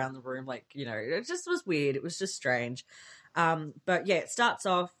move around the room? It just was weird. It was just strange. But, yeah, it starts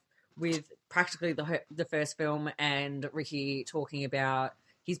off with practically the first film and Ricky talking about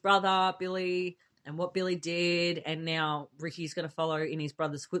his brother, Billy, and what Billy did, and now Ricky's going to follow in his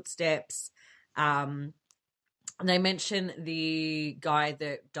brother's footsteps. And they mention the guy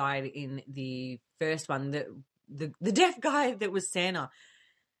that died in the first one, the deaf guy that was Santa.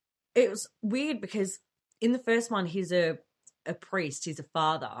 It was weird because in the first one, he's a priest, he's a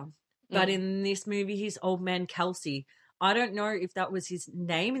father. But in this movie, he's Old Man Kelsey. I don't know if that was his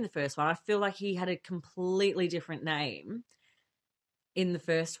name in the first one. I feel like he had a completely different name in the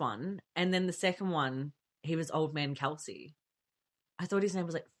first one. And then the second one, he was Old Man Kelsey. I thought his name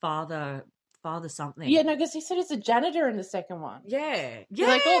was Father Father something. Yeah, no, because he said it's a janitor in the second one. Yeah. They're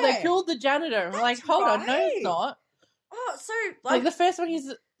like, oh, they killed the janitor. I'm like, hold on, no, it's not. Oh, so Like the first one,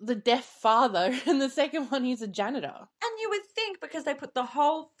 he's the deaf father, and the second one, he's a janitor. And you would think because they put the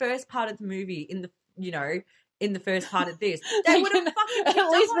whole first part of the movie in the first part of this, they would have fucking at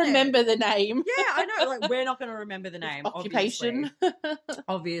least remember the name. Yeah, I know. Like we're not going to remember the name. Occupation,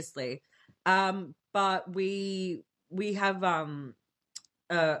 obviously. But we have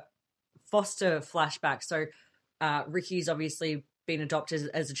foster flashback. So Ricky's obviously been adopted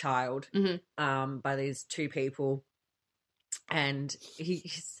as a child by these two people. And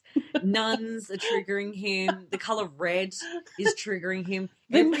his nuns are triggering him. The color red is triggering him.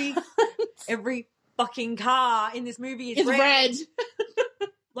 Every fucking car in this movie is red.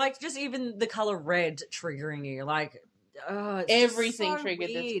 Like, just even the color red triggering you. Like, everything so triggered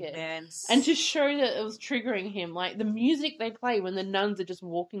weird, this kid. Man. And to show that it was triggering him, like the music they play when the nuns are just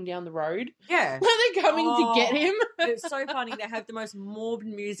walking down the road. Yeah. When they're coming to get him. It's so funny. They have the most morbid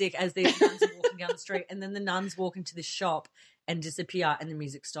music as these nuns are walking down the street, and then the nuns walk into the shop and disappear, and the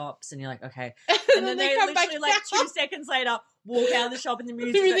music stops, and you're like, okay. And then they literally, like, 2 seconds later, walk out of the shop, and the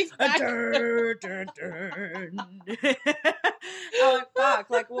music's like, dun, dun, dun. I'm like, fuck,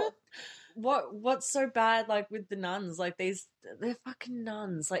 like, what's so bad, like, with the nuns? Like, they're fucking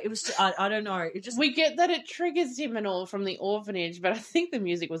nuns. Like, it was, I don't know. It just... We get that it triggers him and all from the orphanage, but I think the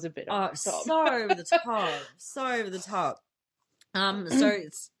music was a bit over the top. So over the top. So over the top. So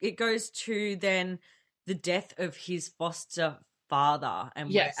it goes to then the death of his foster father, and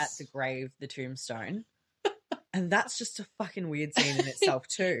we're at the grave, the tombstone. And that's just a fucking weird scene in itself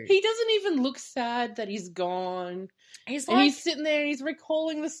too. He doesn't even look sad that he's gone. He's sitting there and he's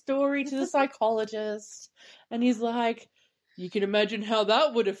recalling the story to the psychologist. And he's like, you can imagine how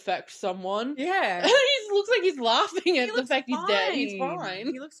that would affect someone. Yeah. And he looks like he's laughing at the fact he's dead. He's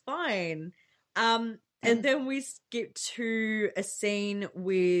fine. He looks fine. And then we skip to a scene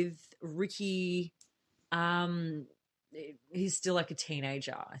with Ricky. He's still like a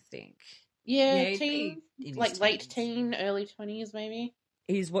teenager, I think. Yeah, teen, like late teen, early 20s maybe.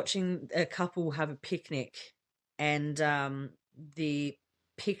 He's watching a couple have a picnic, and the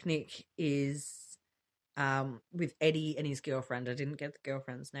picnic is with Eddie and his girlfriend. I didn't get the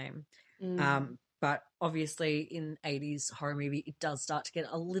girlfriend's name. But obviously in 80s horror movie, it does start to get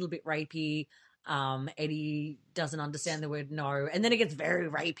a little bit rapey. Eddie doesn't understand the word no, and then it gets very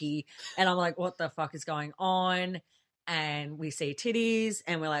rapey, and I'm like, what the fuck is going on? And we see titties,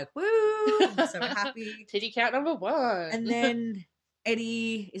 and we're like, woo, I'm so happy. Titty count number 1. And then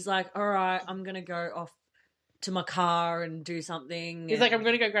Eddie is like, all right, I'm going to go off to my car and do something. He's like, I'm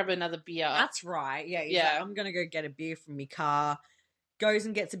going to go grab another beer. That's right. Yeah. Like, I'm going to go get a beer from my car. Goes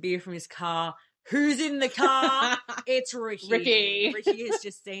and gets a beer from his car. Who's in the car? It's Ricky. Ricky has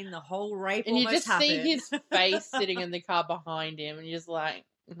just seen the whole rape and almost happen. And you just see his face sitting in the car behind him, and you're just like,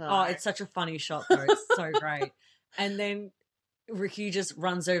 no. Oh, it's such a funny shot, though. It's so great. And then Ricky just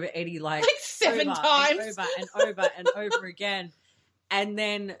runs over Eddie like 7 times. And over and over and over again. And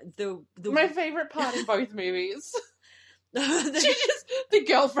then my favourite part in both movies. The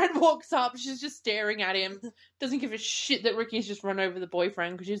girlfriend walks up, she's just staring at him, doesn't give a shit that Ricky's just run over the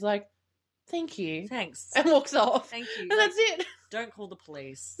boyfriend, because she's like, thank you. Thanks. And walks off. Thank you. And that's it. Don't call the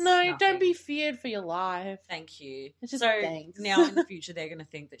police. No, nothing. Don't be feared for your life. Thank you. It's just thanks. Now in the future, they're going to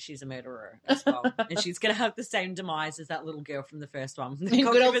think that she's a murderer as well. And she's going to have the same demise as that little girl from the first one.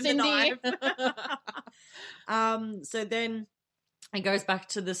 Good old Cindy. So then it goes back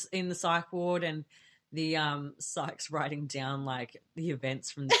to this in the psych ward, and the psych's writing down like the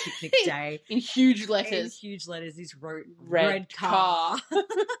events from the picnic day. In huge letters. He's wrote red car.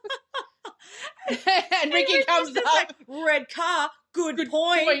 And Ricky comes up. Like, red car, good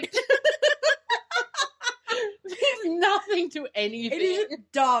point. There's nothing to anything. It is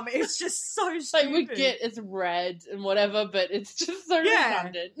dumb. It's just so stupid. Like, we get it's red and whatever, but it's just so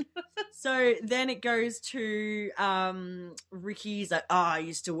redundant. So then it goes to Ricky's like, I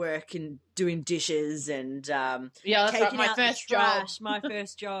used to work in doing dishes and that's taking right, out the trash, my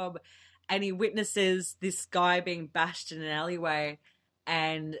first job. And he witnesses this guy being bashed in an alleyway,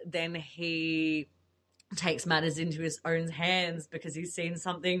 and then he takes matters into his own hands because he's seen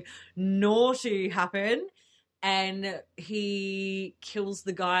something naughty happen, and he kills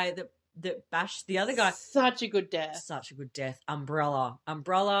the guy that bashed the other guy. Such a good death.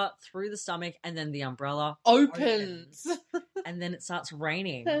 Umbrella through the stomach, and then the umbrella opens. And then it starts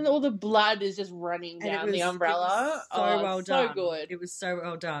raining. And all the blood is just running down the umbrella. So well done. So good. It was so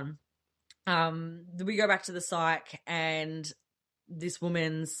well done. We go back to the psych, and this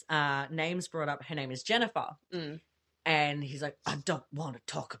woman's name's brought up. Her name is Jennifer. And he's like, I don't want to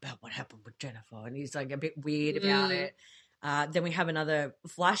talk about what happened with Jennifer. And he's like a bit weird about it. Then we have another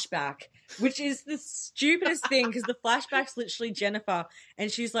flashback, which is the stupidest thing because the flashback's literally Jennifer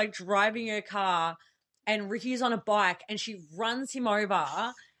and she's like driving her car and Ricky's on a bike and she runs him over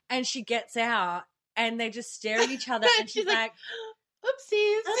and she gets out and they just stare at each other and she's like,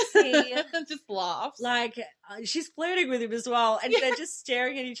 oopsies. And just laughs. Like, she's flirting with him as well and they're just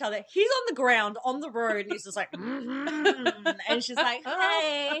staring at each other. He's on the ground, on the road, and he's just like, and she's like,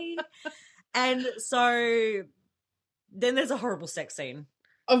 hey. And so then there's a horrible sex scene.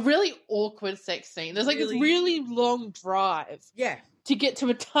 A really awkward sex scene. There's like this really long drive. Yeah. To get to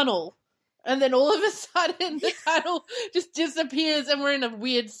a tunnel. And then all of a sudden the tunnel just disappears and we're in a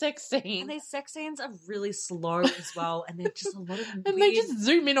weird sex scene. And these sex scenes are really slow as well. And they're just a lot of and they just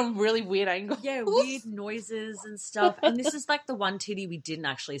zoom in on really weird angles. Yeah, weird noises and stuff. And this is like the one titty we didn't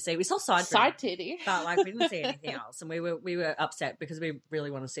actually see. We saw side titty. But like we didn't see anything else. And we were upset because we really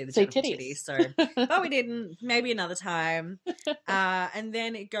want to see the titties. So but we didn't. Maybe another time. And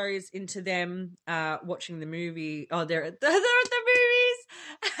then it goes into them watching the movie. Oh, they're at the movies.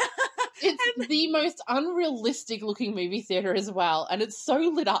 It's the most unrealistic looking movie theater as well, and it's so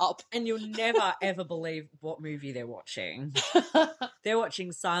lit up. And you'll never ever believe what movie they're watching. They're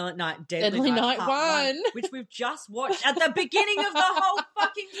watching Silent Night, Deadly Night Part 1, which we've just watched at the beginning of the whole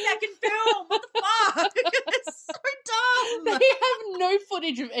fucking second film. What the fuck? It's so dumb. They have no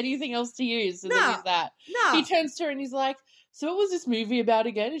footage of anything else to use, so they use that. No. He turns to her and he's like, so what was this movie about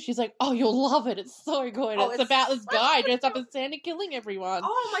again? And she's like, oh, you'll love it. It's so good. It's about this guy dressed up as Santa killing everyone.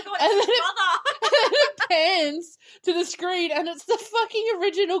 Oh, my God. It's his brother. And it pans to the screen and it's the fucking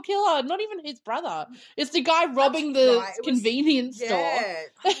original killer. Not even his brother. It's the guy robbing the convenience store. Yeah.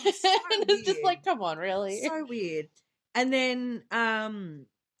 Oh, so and it's just like, come on, really? So weird. And then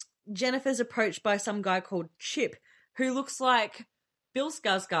Jennifer's approached by some guy called Chip, who looks like Bill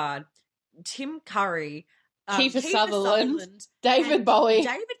Skarsgård, Tim Curry, Kiefer Sutherland, David Bowie.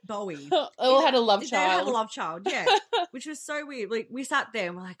 All had a love child. They had a love child, yeah. Which was so weird. Like, we sat there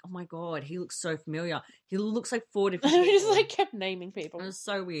and we're like, oh my God, he looks so familiar. He looks like 4 different people. We just like kept naming people. It was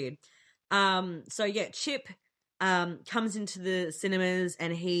so weird. So yeah, Chip comes into the cinemas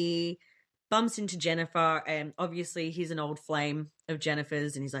and he bumps into Jennifer, and obviously he's an old flame of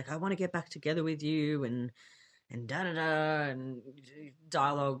Jennifer's, and he's like, I want to get back together with you, and da-da-da, and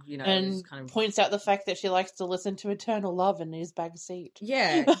dialogue, you know. And kind of points out the fact that she likes to listen to Eternal Love in his back seat.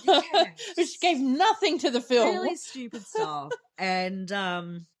 Yeah. Which gave nothing to the film. Really stupid stuff. And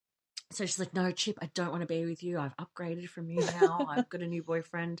so she's like, no, Chip, I don't want to be with you. I've upgraded from you now. I've got a new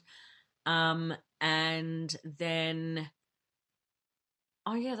boyfriend. And then...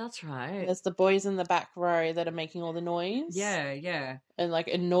 Oh, yeah, that's right. There's the boys in the back row that are making all the noise. Yeah, yeah. And, like,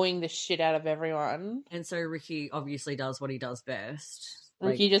 annoying the shit out of everyone. And so Ricky obviously does what he does best.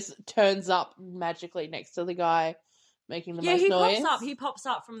 Ricky just turns up magically next to the guy making the most noise. Yeah, he pops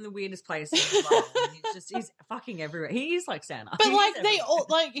up from the weirdest places as well. He's fucking everywhere. He is like Santa. But, like, they all,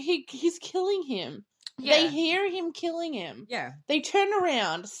 like, he's killing him. Yeah. They hear him killing him. Yeah. They turn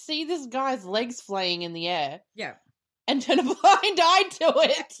around, see this guy's legs flying in the air. Yeah. And turn a blind eye to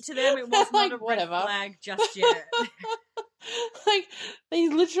it. To them, it was not a red flag just yet. Like, they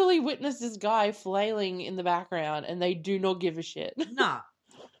literally witnessed this guy flailing in the background, and they do not give a shit. Nah.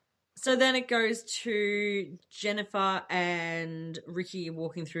 So then it goes to Jennifer and Ricky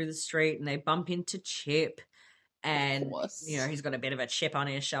walking through the street, and they bump into Chip, and you know he's got a bit of a chip on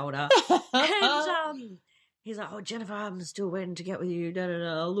his shoulder, and he's like, oh, Jennifer, I'm still waiting to get with you. Da, da,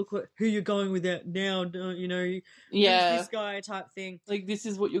 da. Look who you're going with that now. You know, this guy type thing. Like, this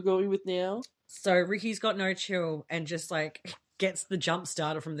is what you're going with now? So Ricky's got no chill and just, like, gets the jump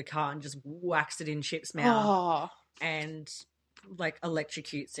starter from the car and just whacks it in Chip's mouth and, like,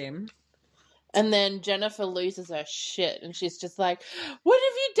 electrocutes him. And then Jennifer loses her shit and she's just like, what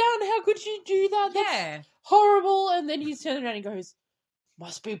have you done? How could you do that? That's horrible. And then he's turning around and goes,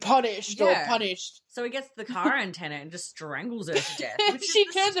 must be punished or punished. So he gets the car antenna and just strangles her to death. She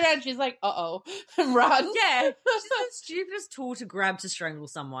turns around and she's like, uh-oh, run. Yeah, she's the stupidest tool to grab to strangle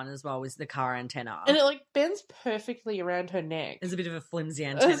someone as well is the car antenna. And it, like, bends perfectly around her neck. There's a bit of a flimsy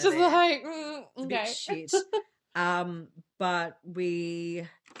antenna It's just there. like, It's a okay. bit shit. But we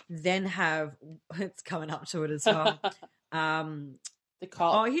then have, it's coming up to it as well. The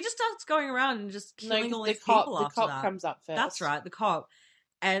cop. Oh, he just starts going around and just killing all these people after that. The cop comes up first. That's right, the cop.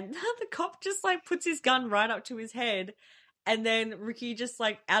 And the cop just, like, puts his gun right up to his head. And then Ricky just,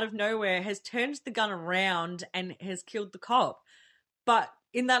 like, out of nowhere has turned the gun around and has killed the cop. But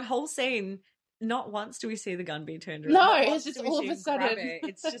in that whole scene, not once do we see the gun be turned around. No, Not it's once just do we all see of a him grab sudden. it.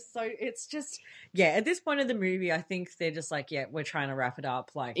 It's just, yeah, at this point of the movie, I think they're just like, yeah, we're trying to wrap it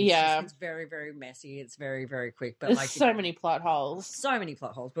up. Like, it's very, very messy. It's very, very quick. But There's like, so many plot holes. So many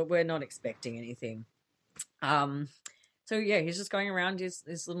plot holes, but we're not expecting anything. So yeah, he's just going around his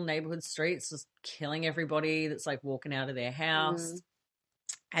little neighborhood streets, just killing everybody that's like walking out of their house.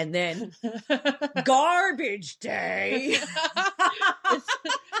 And then garbage day.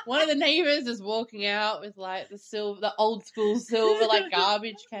 One of the neighbors is walking out with like the old school silver like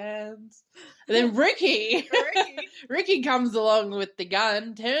garbage cans. And then Ricky comes along with the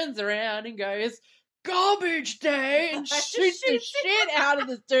gun, turns around and goes, "Garbage day," and shoots the shit out of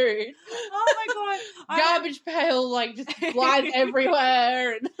this dude. Oh my god. Garbage pail like just flies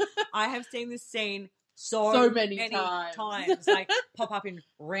everywhere. And I have seen this scene so many times. Like pop up in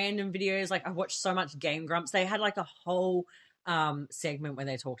random videos. Like I watched so much Game Grumps. They had like a whole segment where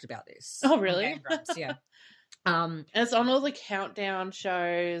they talked about this. Oh really? Game Grumps, yeah. And it's on all the countdown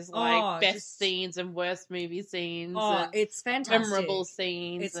shows, like best scenes and worst movie scenes. Oh, it's fantastic. Memorable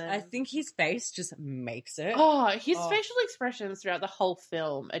scenes. I think his face just makes it. Oh, his facial expressions throughout the whole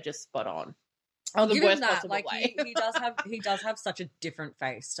film are just spot on. I'll give him that. Like he does have such a different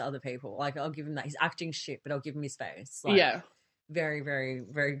face to other people. Like I'll give him that. He's acting shit, but I'll give him his face. Like, yeah. Very, very,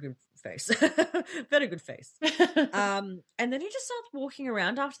 very good face. Very good face. And then he just starts walking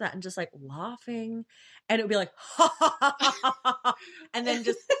around after that and just like laughing. And it'll be like, ha, ha, ha, ha, ha, ha. And then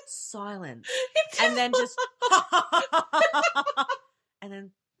just silence. And then just and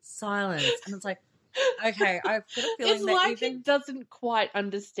then silence. And it's like, okay, I've got a feeling it's that like he doesn't quite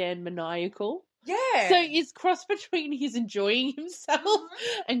understand maniacal. Yeah. So it's cross between he's enjoying himself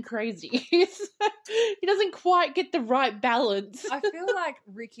and crazy. He doesn't quite get the right balance. I feel like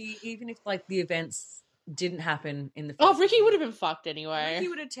Ricky, even if like the events didn't happen in the film. Oh, Ricky would have been fucked anyway. Ricky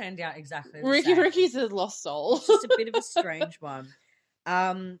would have turned out exactly the same. Ricky's a lost soul. It's just a bit of a strange one.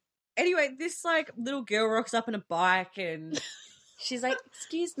 Anyway, this like little girl rocks up on a bike and she's like,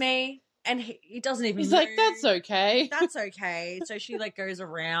 "Excuse me." And he doesn't even He's move. like, "That's okay. That's okay." So she like goes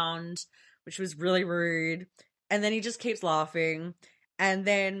around, which was really rude. And then he just keeps laughing. And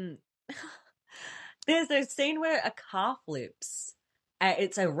then there's a scene where a car flips.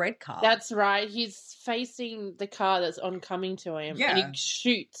 It's a red car. That's right. He's facing the car that's oncoming to him. Yeah. And he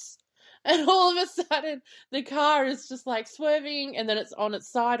shoots. And all of a sudden, the car is just like swerving, and then it's on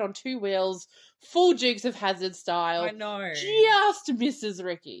its side on two wheels, full Dukes of Hazzard style. I know. Just misses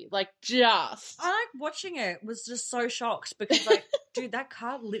Ricky. Like, just. I like watching it, was just so shocked because, like, dude, that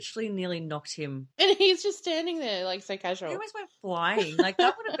car literally nearly knocked him. And he's just standing there, like, so casual. He almost went flying. Like,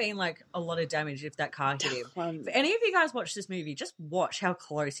 that would have been, like, a lot of damage if that car hit him. If any of you guys watch this movie, just watch how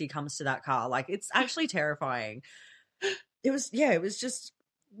close he comes to that car. Like, it's actually terrifying. It was just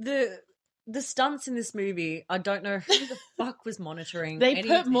the stunts in this movie, I don't know who the fuck was monitoring. They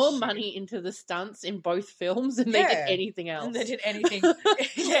put more money into the stunts in both films than they did anything else. And they did anything.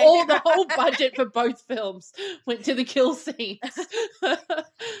 The whole budget for both films went to the kill scenes.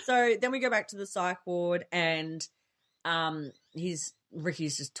 So then we go back to the psych ward and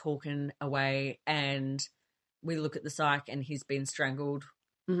Ricky's just talking away and we look at the psych and he's been strangled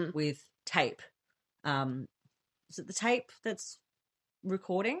with tape. Is it the tape that's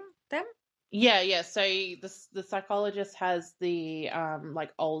recording them? Yeah. So the psychologist has the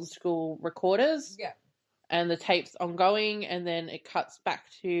like old school recorders. Yeah. And the tape's ongoing, and then it cuts back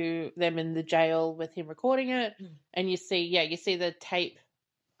to them in the jail with him recording it, and you see the tape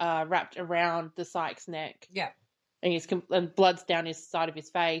wrapped around the psych's neck. Yeah. And blood's down his side of his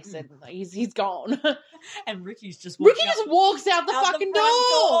face, and like, he's gone. And Ricky just walks out the fucking door.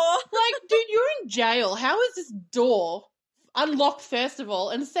 Like, dude, you're in jail. How is this door unlocked, first of all,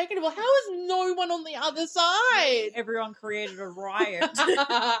 and second of all, how is no one on the other side? Everyone created a riot.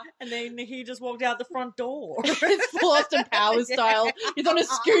 And then he just walked out the front door. It's full Austin Powers style. He's on a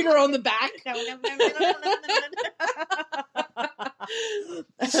scooter on the back.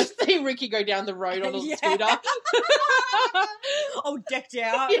 Just see Ricky go down the road on a scooter. Oh, decked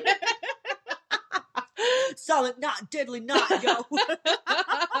out. Yeah. Silent night, deadly night, yo.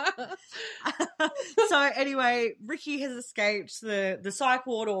 So anyway, Ricky has escaped the psych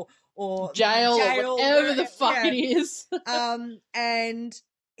ward or jail, whatever the fuck it is. And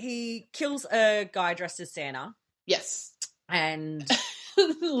he kills a guy dressed as Santa. Yes. And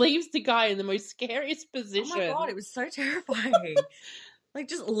leaves the guy in the most scariest position. Oh my god, it was so terrifying. Like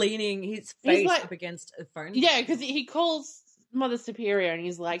just leaning his face up against a phone. Yeah, because he calls Mother Superior, and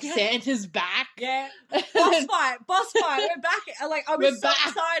he's like, Santa's back. Yeah. And Boss then fight. We're back. Like, I was We're so back.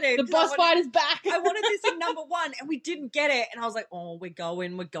 excited. the 'cause boss fight is back. I wanted this in number 1, and we didn't get it. And I was like, oh, we're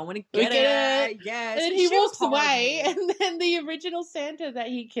going to get get it. Yes. And then he She was walks away, horrible. and then the original Santa that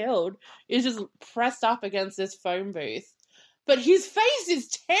he killed is just pressed up against this phone booth. But his face is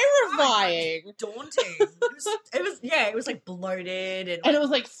terrifying. Daunting. It was like bloated. And it was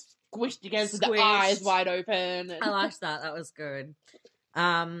like squished against with the eyes Squished. wide open. And... I liked that. That was good.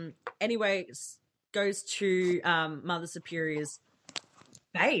 Anyway, goes to Mother Superior's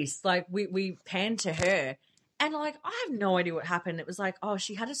face. Like, we panned to her. And, like, I have no idea what happened. It was like, oh,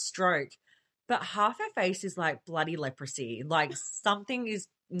 she had a stroke. But half her face is, like, bloody leprosy. Like, something is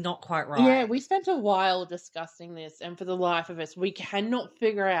not quite right. Yeah, we spent a while discussing this, and for the life of us, we cannot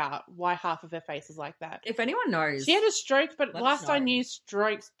figure out why half of her face is like that. If anyone knows. She had a stroke, but Let us last I know. knew,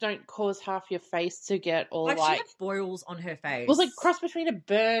 strokes don't cause half your face to get all Like, like... she had boils on her face. It was like cross between a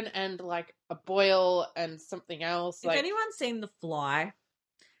burn and like a boil and something else. If Like, anyone's seen The Fly,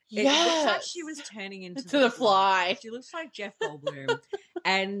 it yes, looks like she was turning into To the Fly. She looks like Jeff Goldblum.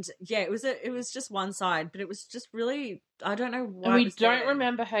 And yeah, it was just one side, but it was just really, I don't know why. And we it was don't there.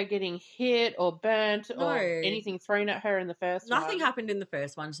 remember her getting hit or burnt No. or anything thrown at her in the first one. Nothing happened in the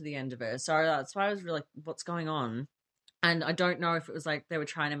first one to the end of her. So that's why I was really like, what's going on? And I don't know if it was like they were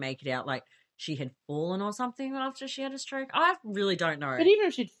trying to make it out like she had fallen or something after she had a stroke. I really don't know. But even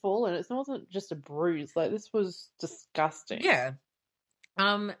if she'd fallen, it wasn't just a bruise. Like, this was disgusting. Yeah.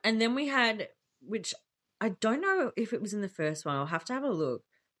 And then we had, which I don't know if it was in the first one. I'll have to have a look.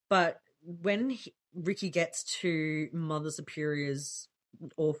 But when Ricky gets to Mother Superior's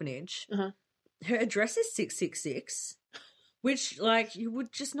orphanage, Uh-huh. her address is 666, which, like, you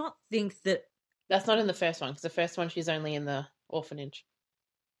would just not think that. That's not in the first one, because the first one she's only in the orphanage.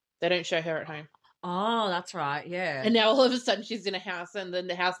 They don't show her at home. Oh, that's right. Yeah. And now all of a sudden she's in a house, and then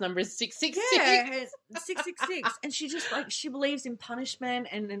the house number is 666. Yeah, 666. And she just, like, she believes in punishment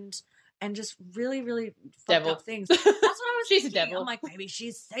and just really, really fucked Devil. up things. That's what I was She's a thinking. devil. I'm like, maybe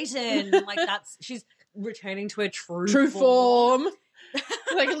she's Satan. Like, she's returning to her true form.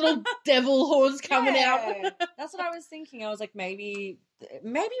 Like little devil horns coming out. That's what I was thinking. I was like, maybe it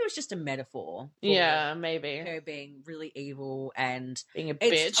was just a metaphor. For Yeah, maybe. her being really evil and Being a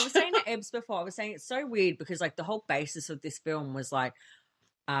it's, bitch. I was saying to Ebbs before, I was saying it's so weird because, like, the whole basis of this film was like,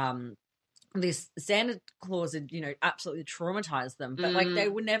 this Santa Claus had, absolutely traumatized them, but like they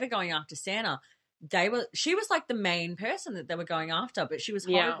were never going after Santa. She was like the main person that they were going after, but she was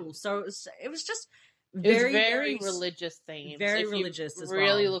horrible. Yeah. So it was just Very, very religious themes. very If you religious as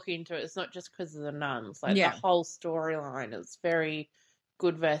really well. look into it, it's not just because of the nuns. Like, Yeah. the whole storyline is very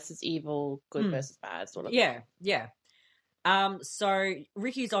good versus evil, good Mm. versus bad sort of Yeah, yeah. So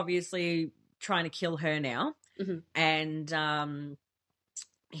Ricky's obviously trying to kill her now, Mhm. and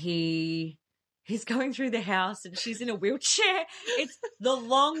he's going through the house and she's in a wheelchair. It's the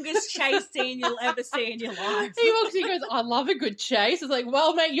longest chase scene you'll ever see in your life. He walks in and goes, I love a good chase. It's like,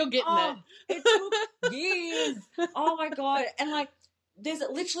 well, mate, you're getting It took years. Oh my god! And like, there's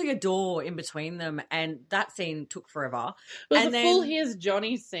literally a door in between them, and that scene took forever. It was and a full Here's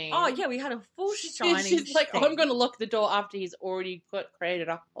Johnny scene. Oh yeah, we had a full shining. She's like, scene. I'm going to lock the door after he's already created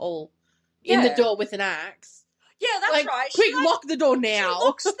a hole in the Yeah. door with an axe. Yeah, that's Like, right. quick, She, lock the door She now.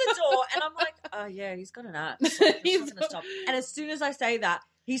 locks the door, and I'm like, oh yeah, he's got an axe. Like, he's not going to stop. And as soon as I say that,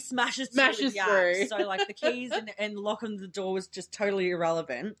 he smashes through with the through. axe. So like the keys and locking the door was just totally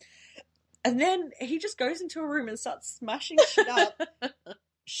irrelevant. And then he just goes into a room and starts smashing shit up.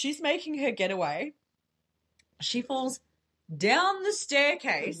 She's making her getaway. She falls down the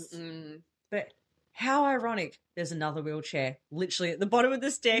staircase. Mm-mm. But how ironic, there's another wheelchair literally at the bottom of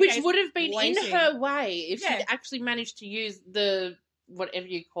the staircase. Which would have been waiting. in her way if Yeah. she'd actually managed to use the, whatever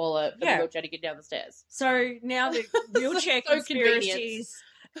you call it, for Yeah. the wheelchair to get down the stairs. So now the wheelchair So conspiracies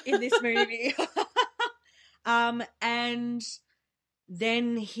in this movie. And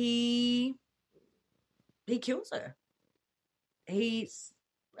then he kills her. He's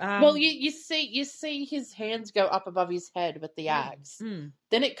Well, you see his hands go up above his head with the axe. mm,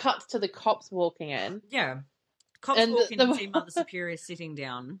 Then it cuts to the cops walking in. yeah. Cops And walk in the- and see Mother Superior sitting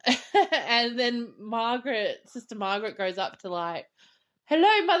down. And then Sister Margaret goes up to like,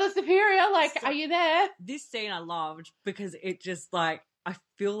 hello, Mother Superior, like, So- are you there? This scene I loved because it just like, I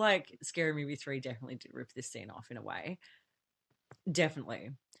feel like Scary Movie 3 definitely did rip this scene off in a way.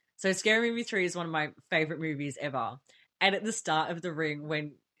 Definitely. So Scary Movie 3 is one of my favourite movies ever. And at the start of The Ring,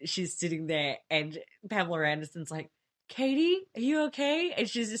 when she's sitting there and Pamela Anderson's like, Katie, are you okay? And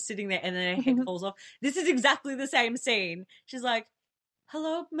she's just sitting there and then her head falls off. This is exactly the same scene. She's like,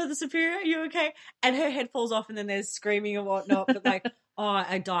 hello, Mother Superior, are you okay? And her head falls off and then there's screaming and whatnot. But like, oh,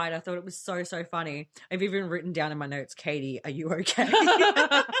 I died. I thought it was so, so funny. I've even written down in my notes, Katie, are you okay?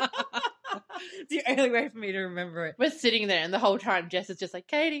 It's the only way for me to remember it. We're sitting there and the whole time Jess is just like,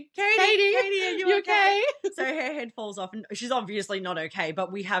 Katie, are you okay? So her head falls off and she's obviously not okay,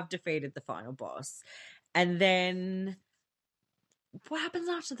 but we have defeated the final boss. And then what happens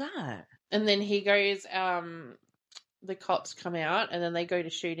after that? And then he goes, the cops come out and then they go to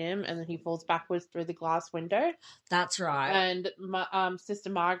shoot him and then he falls backwards through the glass window. That's right. And my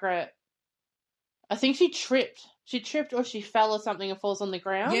Sister Margaret, I think she tripped. She tripped or she fell or something and falls on the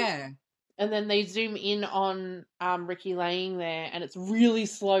ground. Yeah. And then they zoom in on Ricky laying there and it's really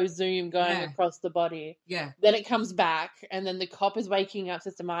slow zoom going across the body. Yeah. Then it comes back and then the cop is waking up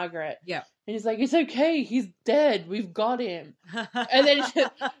Sister Margaret. Yeah. And he's like, it's okay. He's dead. We've got him. And then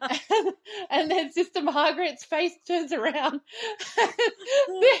and then Sister Margaret's face turns around.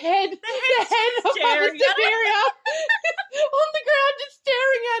 the head of Mother Superior on the ground just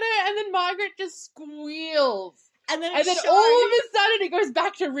staring at her. And then Margaret just squeals. And then all of a sudden it goes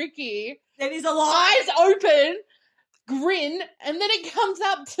back to Ricky. Then he's alive. Eyes open, grin, and then it comes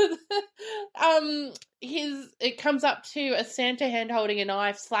up to it comes up to a Santa hand holding a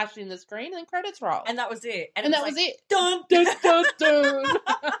knife, slashing the screen, and then credits roll. And that was it. And that was it. Dun dun dun dun.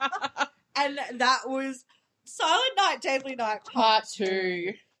 And that was Silent Night, Deadly Night Part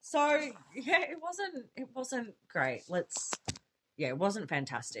 2. So yeah, it wasn't great. It wasn't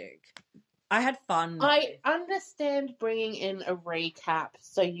fantastic. I had fun. I understand bringing in a recap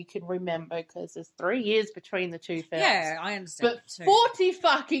so you can remember because there's 3 years between the two films. Yeah, I understand. But too. 40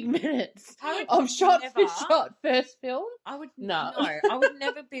 fucking minutes of shot for shot first film? I would I would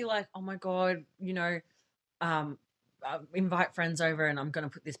never be like, oh my God, invite friends over and I'm going to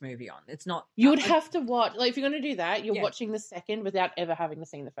put this movie on. It's not. You would have to watch. Like, if you're going to do that, you're watching the second without ever having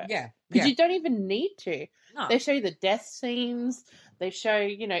seen the first. Yeah. Because you don't even need to. No. They show you the death scenes. They show,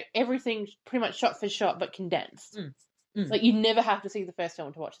 everything pretty much shot for shot but condensed. Like, you never have to see the first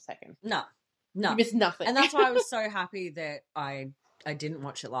film to watch the second. No. You miss nothing. And that's why I was so happy that I didn't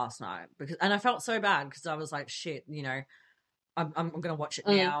watch it last night. And I felt so bad because I was like, shit, I'm going to watch it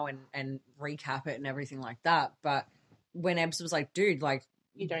now and recap it and everything like that. But when Ebbs was like, dude, like,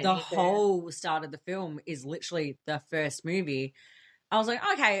 the whole start of the film is literally the first movie, I was like,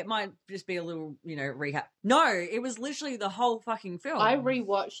 okay, it might just be a little, recap. No, it was literally the whole fucking film. I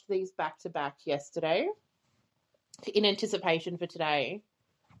rewatched these back to back yesterday in anticipation for today,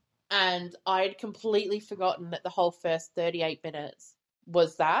 and I'd completely forgotten that the whole first 38 minutes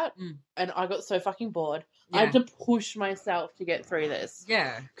was that, and I got so fucking bored. Yeah. I had to push myself to get through this.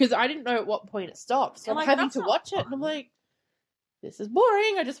 Yeah. Because I didn't know at what point it stopped, so I'm having to watch it, and I'm like, this is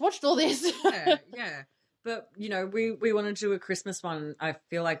boring. I just watched all this. Yeah. But, we wanted to do a Christmas one. I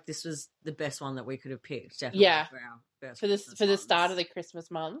feel like this was the best one that we could have picked, definitely. Yeah. For the start of the Christmas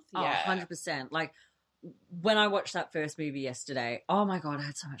month. Oh, yeah. 100%. Like, when I watched that first movie yesterday, oh my God, I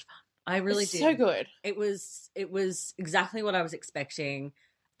had so much fun. I really did. So good. It was exactly what I was expecting.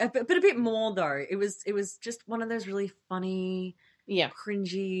 But a bit more, though. It was just one of those really funny,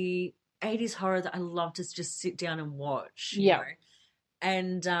 cringy 80s horror that I love to just sit down and watch. You know?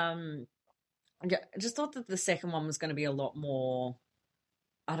 And I just thought that the second one was going to be a lot more,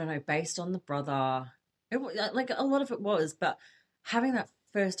 I don't know, based on the brother. Like, a lot of it was, but having that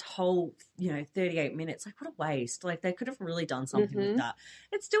first whole, 38 minutes, like, what a waste. Like, they could have really done something with that.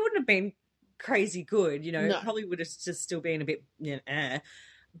 It still wouldn't have been crazy good, No. It probably would have just still been a bit,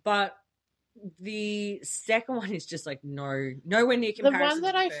 But the second one is just like nowhere near comparison. The one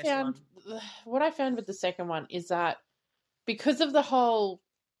that to the I first found, one. what I found with the second one is that because of the whole,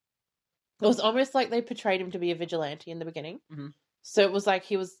 it was almost like they portrayed him to be a vigilante in the beginning. Mm-hmm. So it was like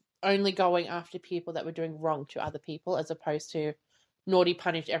he was only going after people that were doing wrong to other people as opposed to naughty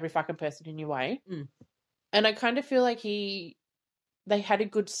punish every fucking person in your way. And I kind of feel like they had a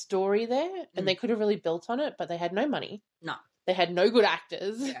good story there and they could have really built on it, but they had no money. No. They had no good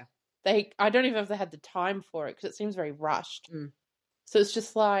actors. Yeah. I don't even know if they had the time for it because it seems very rushed. So it's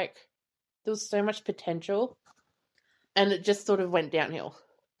just like there was so much potential and it just sort of went downhill.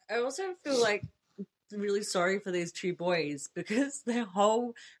 I also feel like really sorry for these two boys because their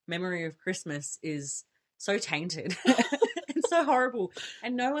whole memory of Christmas is so tainted. It's so horrible.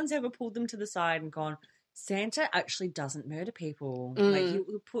 And no one's ever pulled them to the side and gone, Santa actually doesn't murder people. Like, he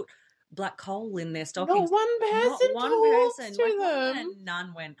will put black coal in their stockings. Not one person to them. And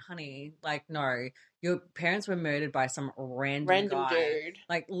none went, honey, like, no, your parents were murdered by some random guy. Dude.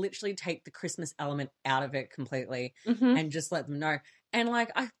 Like, literally take the Christmas element out of it completely and just let them know. And,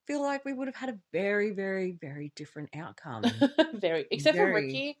 like, I feel like we would have had a very, very, very different outcome. Very. Except for Very.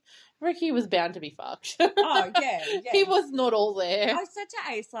 Ricky. Ricky was bound to be fucked. Oh, yeah. He was not all there. I said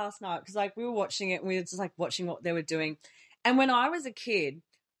to Ace last night, because, like, we were watching it and we were just, like, watching what they were doing. And when I was a kid,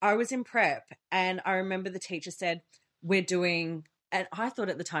 I was in prep and I remember the teacher said, we're doing, and I thought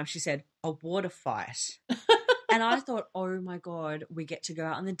at the time she said, a water fight. And I thought, oh my God, we get to go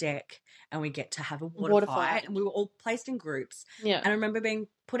out on the deck and we get to have a water fight. And we were all placed in groups. Yeah. And I remember being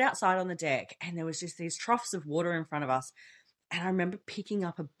put outside on the deck and there was just these troughs of water in front of us. And I remember picking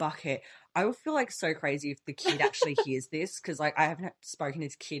up a bucket. I would feel like so crazy if the kid actually hears this, because, like, I haven't spoken to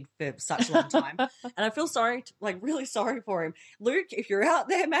this kid for such a long time. And I feel sorry, really sorry for him. Luke, if you're out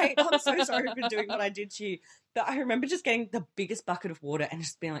there, mate, I'm so sorry for doing what I did to you. But I remember just getting the biggest bucket of water and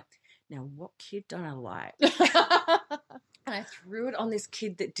just being like, now what kid don't I like? And I threw it on this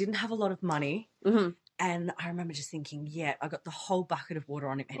kid that didn't have a lot of money. Mm-hmm. And I remember just thinking, yeah, I got the whole bucket of water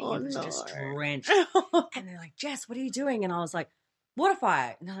on him and he was just drenched. And they're like, Jess, what are you doing? And I was like, water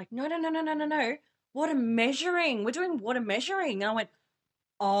fight. And they're like, no. Water measuring. We're doing water measuring. And I went,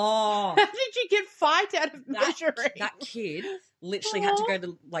 oh. How did you get fight out of measuring? That kid literally had to go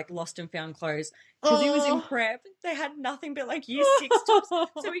to, like, lost and found clothes because he was in prep. They had nothing but, like, year 6 tops.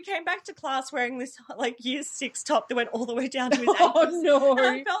 So he came back to class wearing this, like, year 6 top that went all the way down to his ankles. Oh, no. And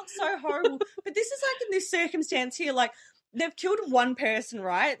I felt so horrible. But this is, like, in this circumstance here, like, they've killed one person,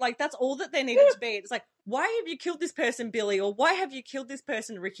 right? Like, that's all that they needed to be. It's like, why have you killed this person, Billy? Or why have you killed this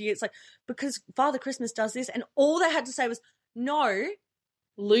person, Ricky? It's like, because Father Christmas does this. And all they had to say was, no.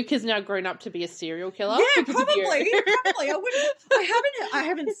 Luke has now grown up to be a serial killer. Yeah, probably. I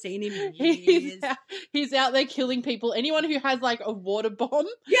haven't seen him in years. He's out there killing people. Anyone who has, like, a water bomb,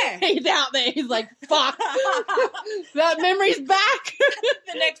 yeah, he's out there. He's like, fuck, that memory's back.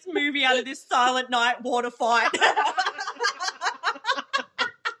 The next movie out of this Silent Night water fight. But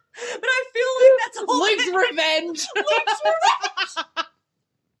I feel like that's all. Luke's revenge. Luke's revenge.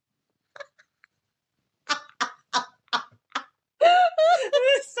 It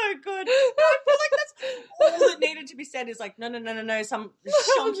was so good. I feel like that's all that needed to be said is like, no, some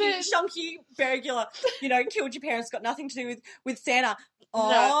shunky burglar, killed your parents, got nothing to do with Santa.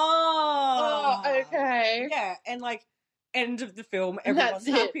 Oh, okay. Yeah, and like, end of the film, everyone's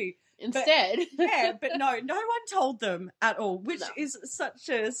happy. Instead. But no one told them at all, which is such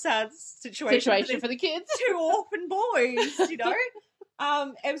a sad situation for the kids. 2 orphan boys,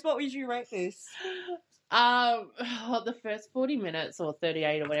 Ebbs, what would you rate this? The first 40 minutes or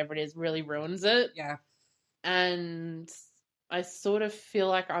 38 or whatever it is really ruins it. Yeah. And I sort of feel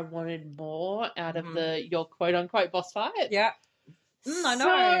like I wanted more out of your quote-unquote boss fight. Yeah. I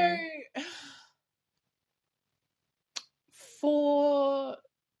know. So, for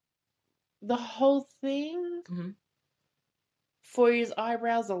the whole thing, for his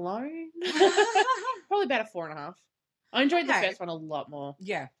eyebrows alone, probably about a 4.5. I enjoyed the first one a lot more.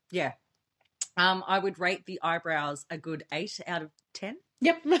 Yeah. I would rate the eyebrows a good 8 out of 10.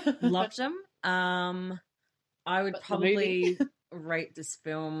 Yep. Loved them. I would probably rate this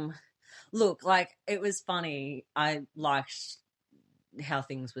film. Look, like, it was funny. I liked how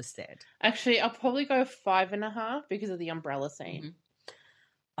things were said. Actually, I'll probably go 5.5 because of the umbrella scene.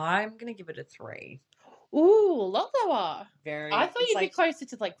 I'm going to give it a 3. Ooh, a lot lower. Very. I thought you'd be closer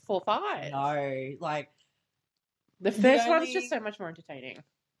to like 4 or 5. No, like, the first one's just so much more entertaining.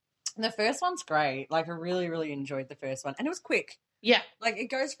 The first one's great. Like, I really, really enjoyed the first one. And it was quick. Yeah. Like, it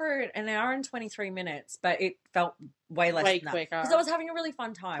goes for an hour and 23 minutes, but it felt way less than that. Quicker. Because I was having a really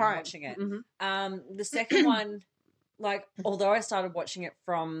fun time watching it. The second one, like, although I started watching it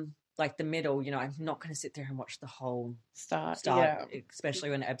from, like, the middle, I'm not going to sit there and watch the whole start, especially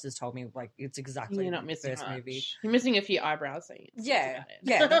when Ebbs has told me, like, it's exactly You're not missing the first much. movie. You're missing a few eyebrow scenes. Yeah,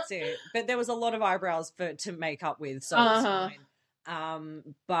 that's it. But there was a lot of eyebrows to make up with, so it's fine.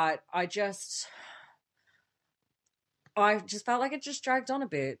 But I just felt like it just dragged on a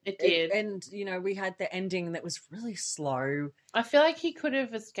bit. It did. And, we had the ending that was really slow. I feel like he could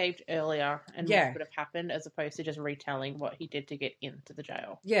have escaped earlier and what would have happened as opposed to just retelling what he did to get into the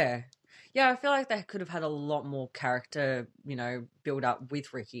jail. Yeah. Yeah, I feel like they could have had a lot more character, build up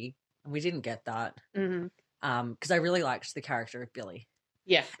with Ricky. And we didn't get that. Because I really liked the character of Billy.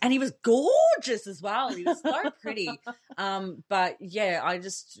 Yeah. And he was gorgeous as well. He was so pretty. But yeah, I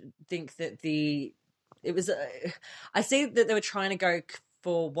just think that it was, I see that they were trying to go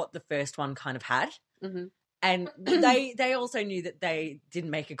for what the first one kind of had. And they also knew that they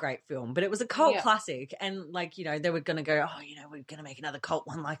didn't make a great film, but it was a cult classic. And like, they were going to go, we're going to make another cult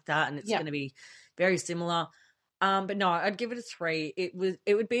one like that. And it's going to be very similar. But no, I'd give it a 3. It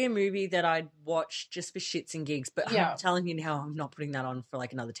would be a movie that I'd watch just for shits and gigs. But Yeah. I'm telling you now, I'm not putting that on for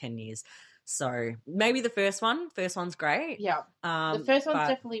like another 10 years. So maybe the first one. First one's great. Yeah. The first one's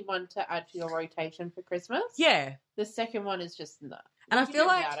definitely one to add to your rotation for Christmas. Yeah. The second one is just no. And I feel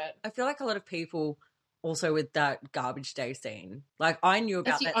like a lot of people also with that garbage day scene. Like I knew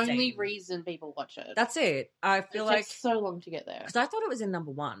about That's that the only scene. reason people watch it. That's it. I feel it takes so long to get there. because I thought it was in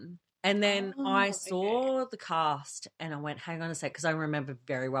number 1. And then I saw the cast and I went, hang on a sec, because I remember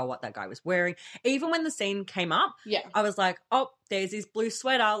very well what that guy was wearing. Even when the scene came up, I was like, oh, there's his blue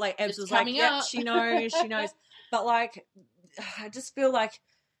sweater. Like, Ebbs was like, yep, she knows, she knows. But, like, I just feel like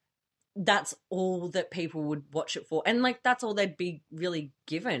that's all that people would watch it for. And, like, that's all they'd be really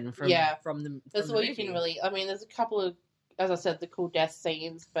given from the That's all you can really, I mean, there's a couple of, as I said, the cool death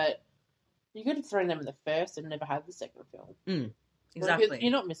scenes, but you could have thrown them in the first and never had the second film. Exactly.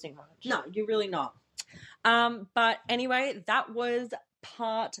 You're not missing much. No, you're really not. But anyway, that was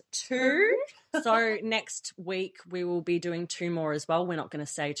part 2. So next week we will be doing 2 more as well. We're not going to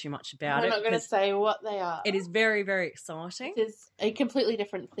say too much about it. We're not going to say what they are. It is very, very exciting. It is a completely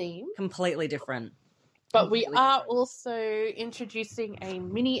different theme. Completely different. But we are also introducing a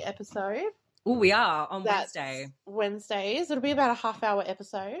mini episode. Oh, we are on Wednesdays. It'll be about a half-hour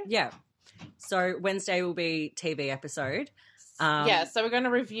episode. Yeah. So Wednesday will be TV episode. So we're going to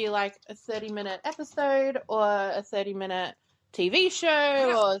review like a 30-minute episode or a 30-minute TV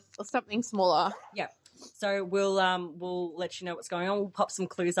show or something smaller. Yeah. So we'll let you know what's going on. We'll pop some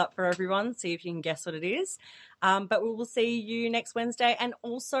clues up for everyone, see if you can guess what it is. But we will see you next Wednesday and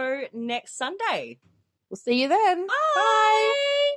also next Sunday. We'll see you then. Bye.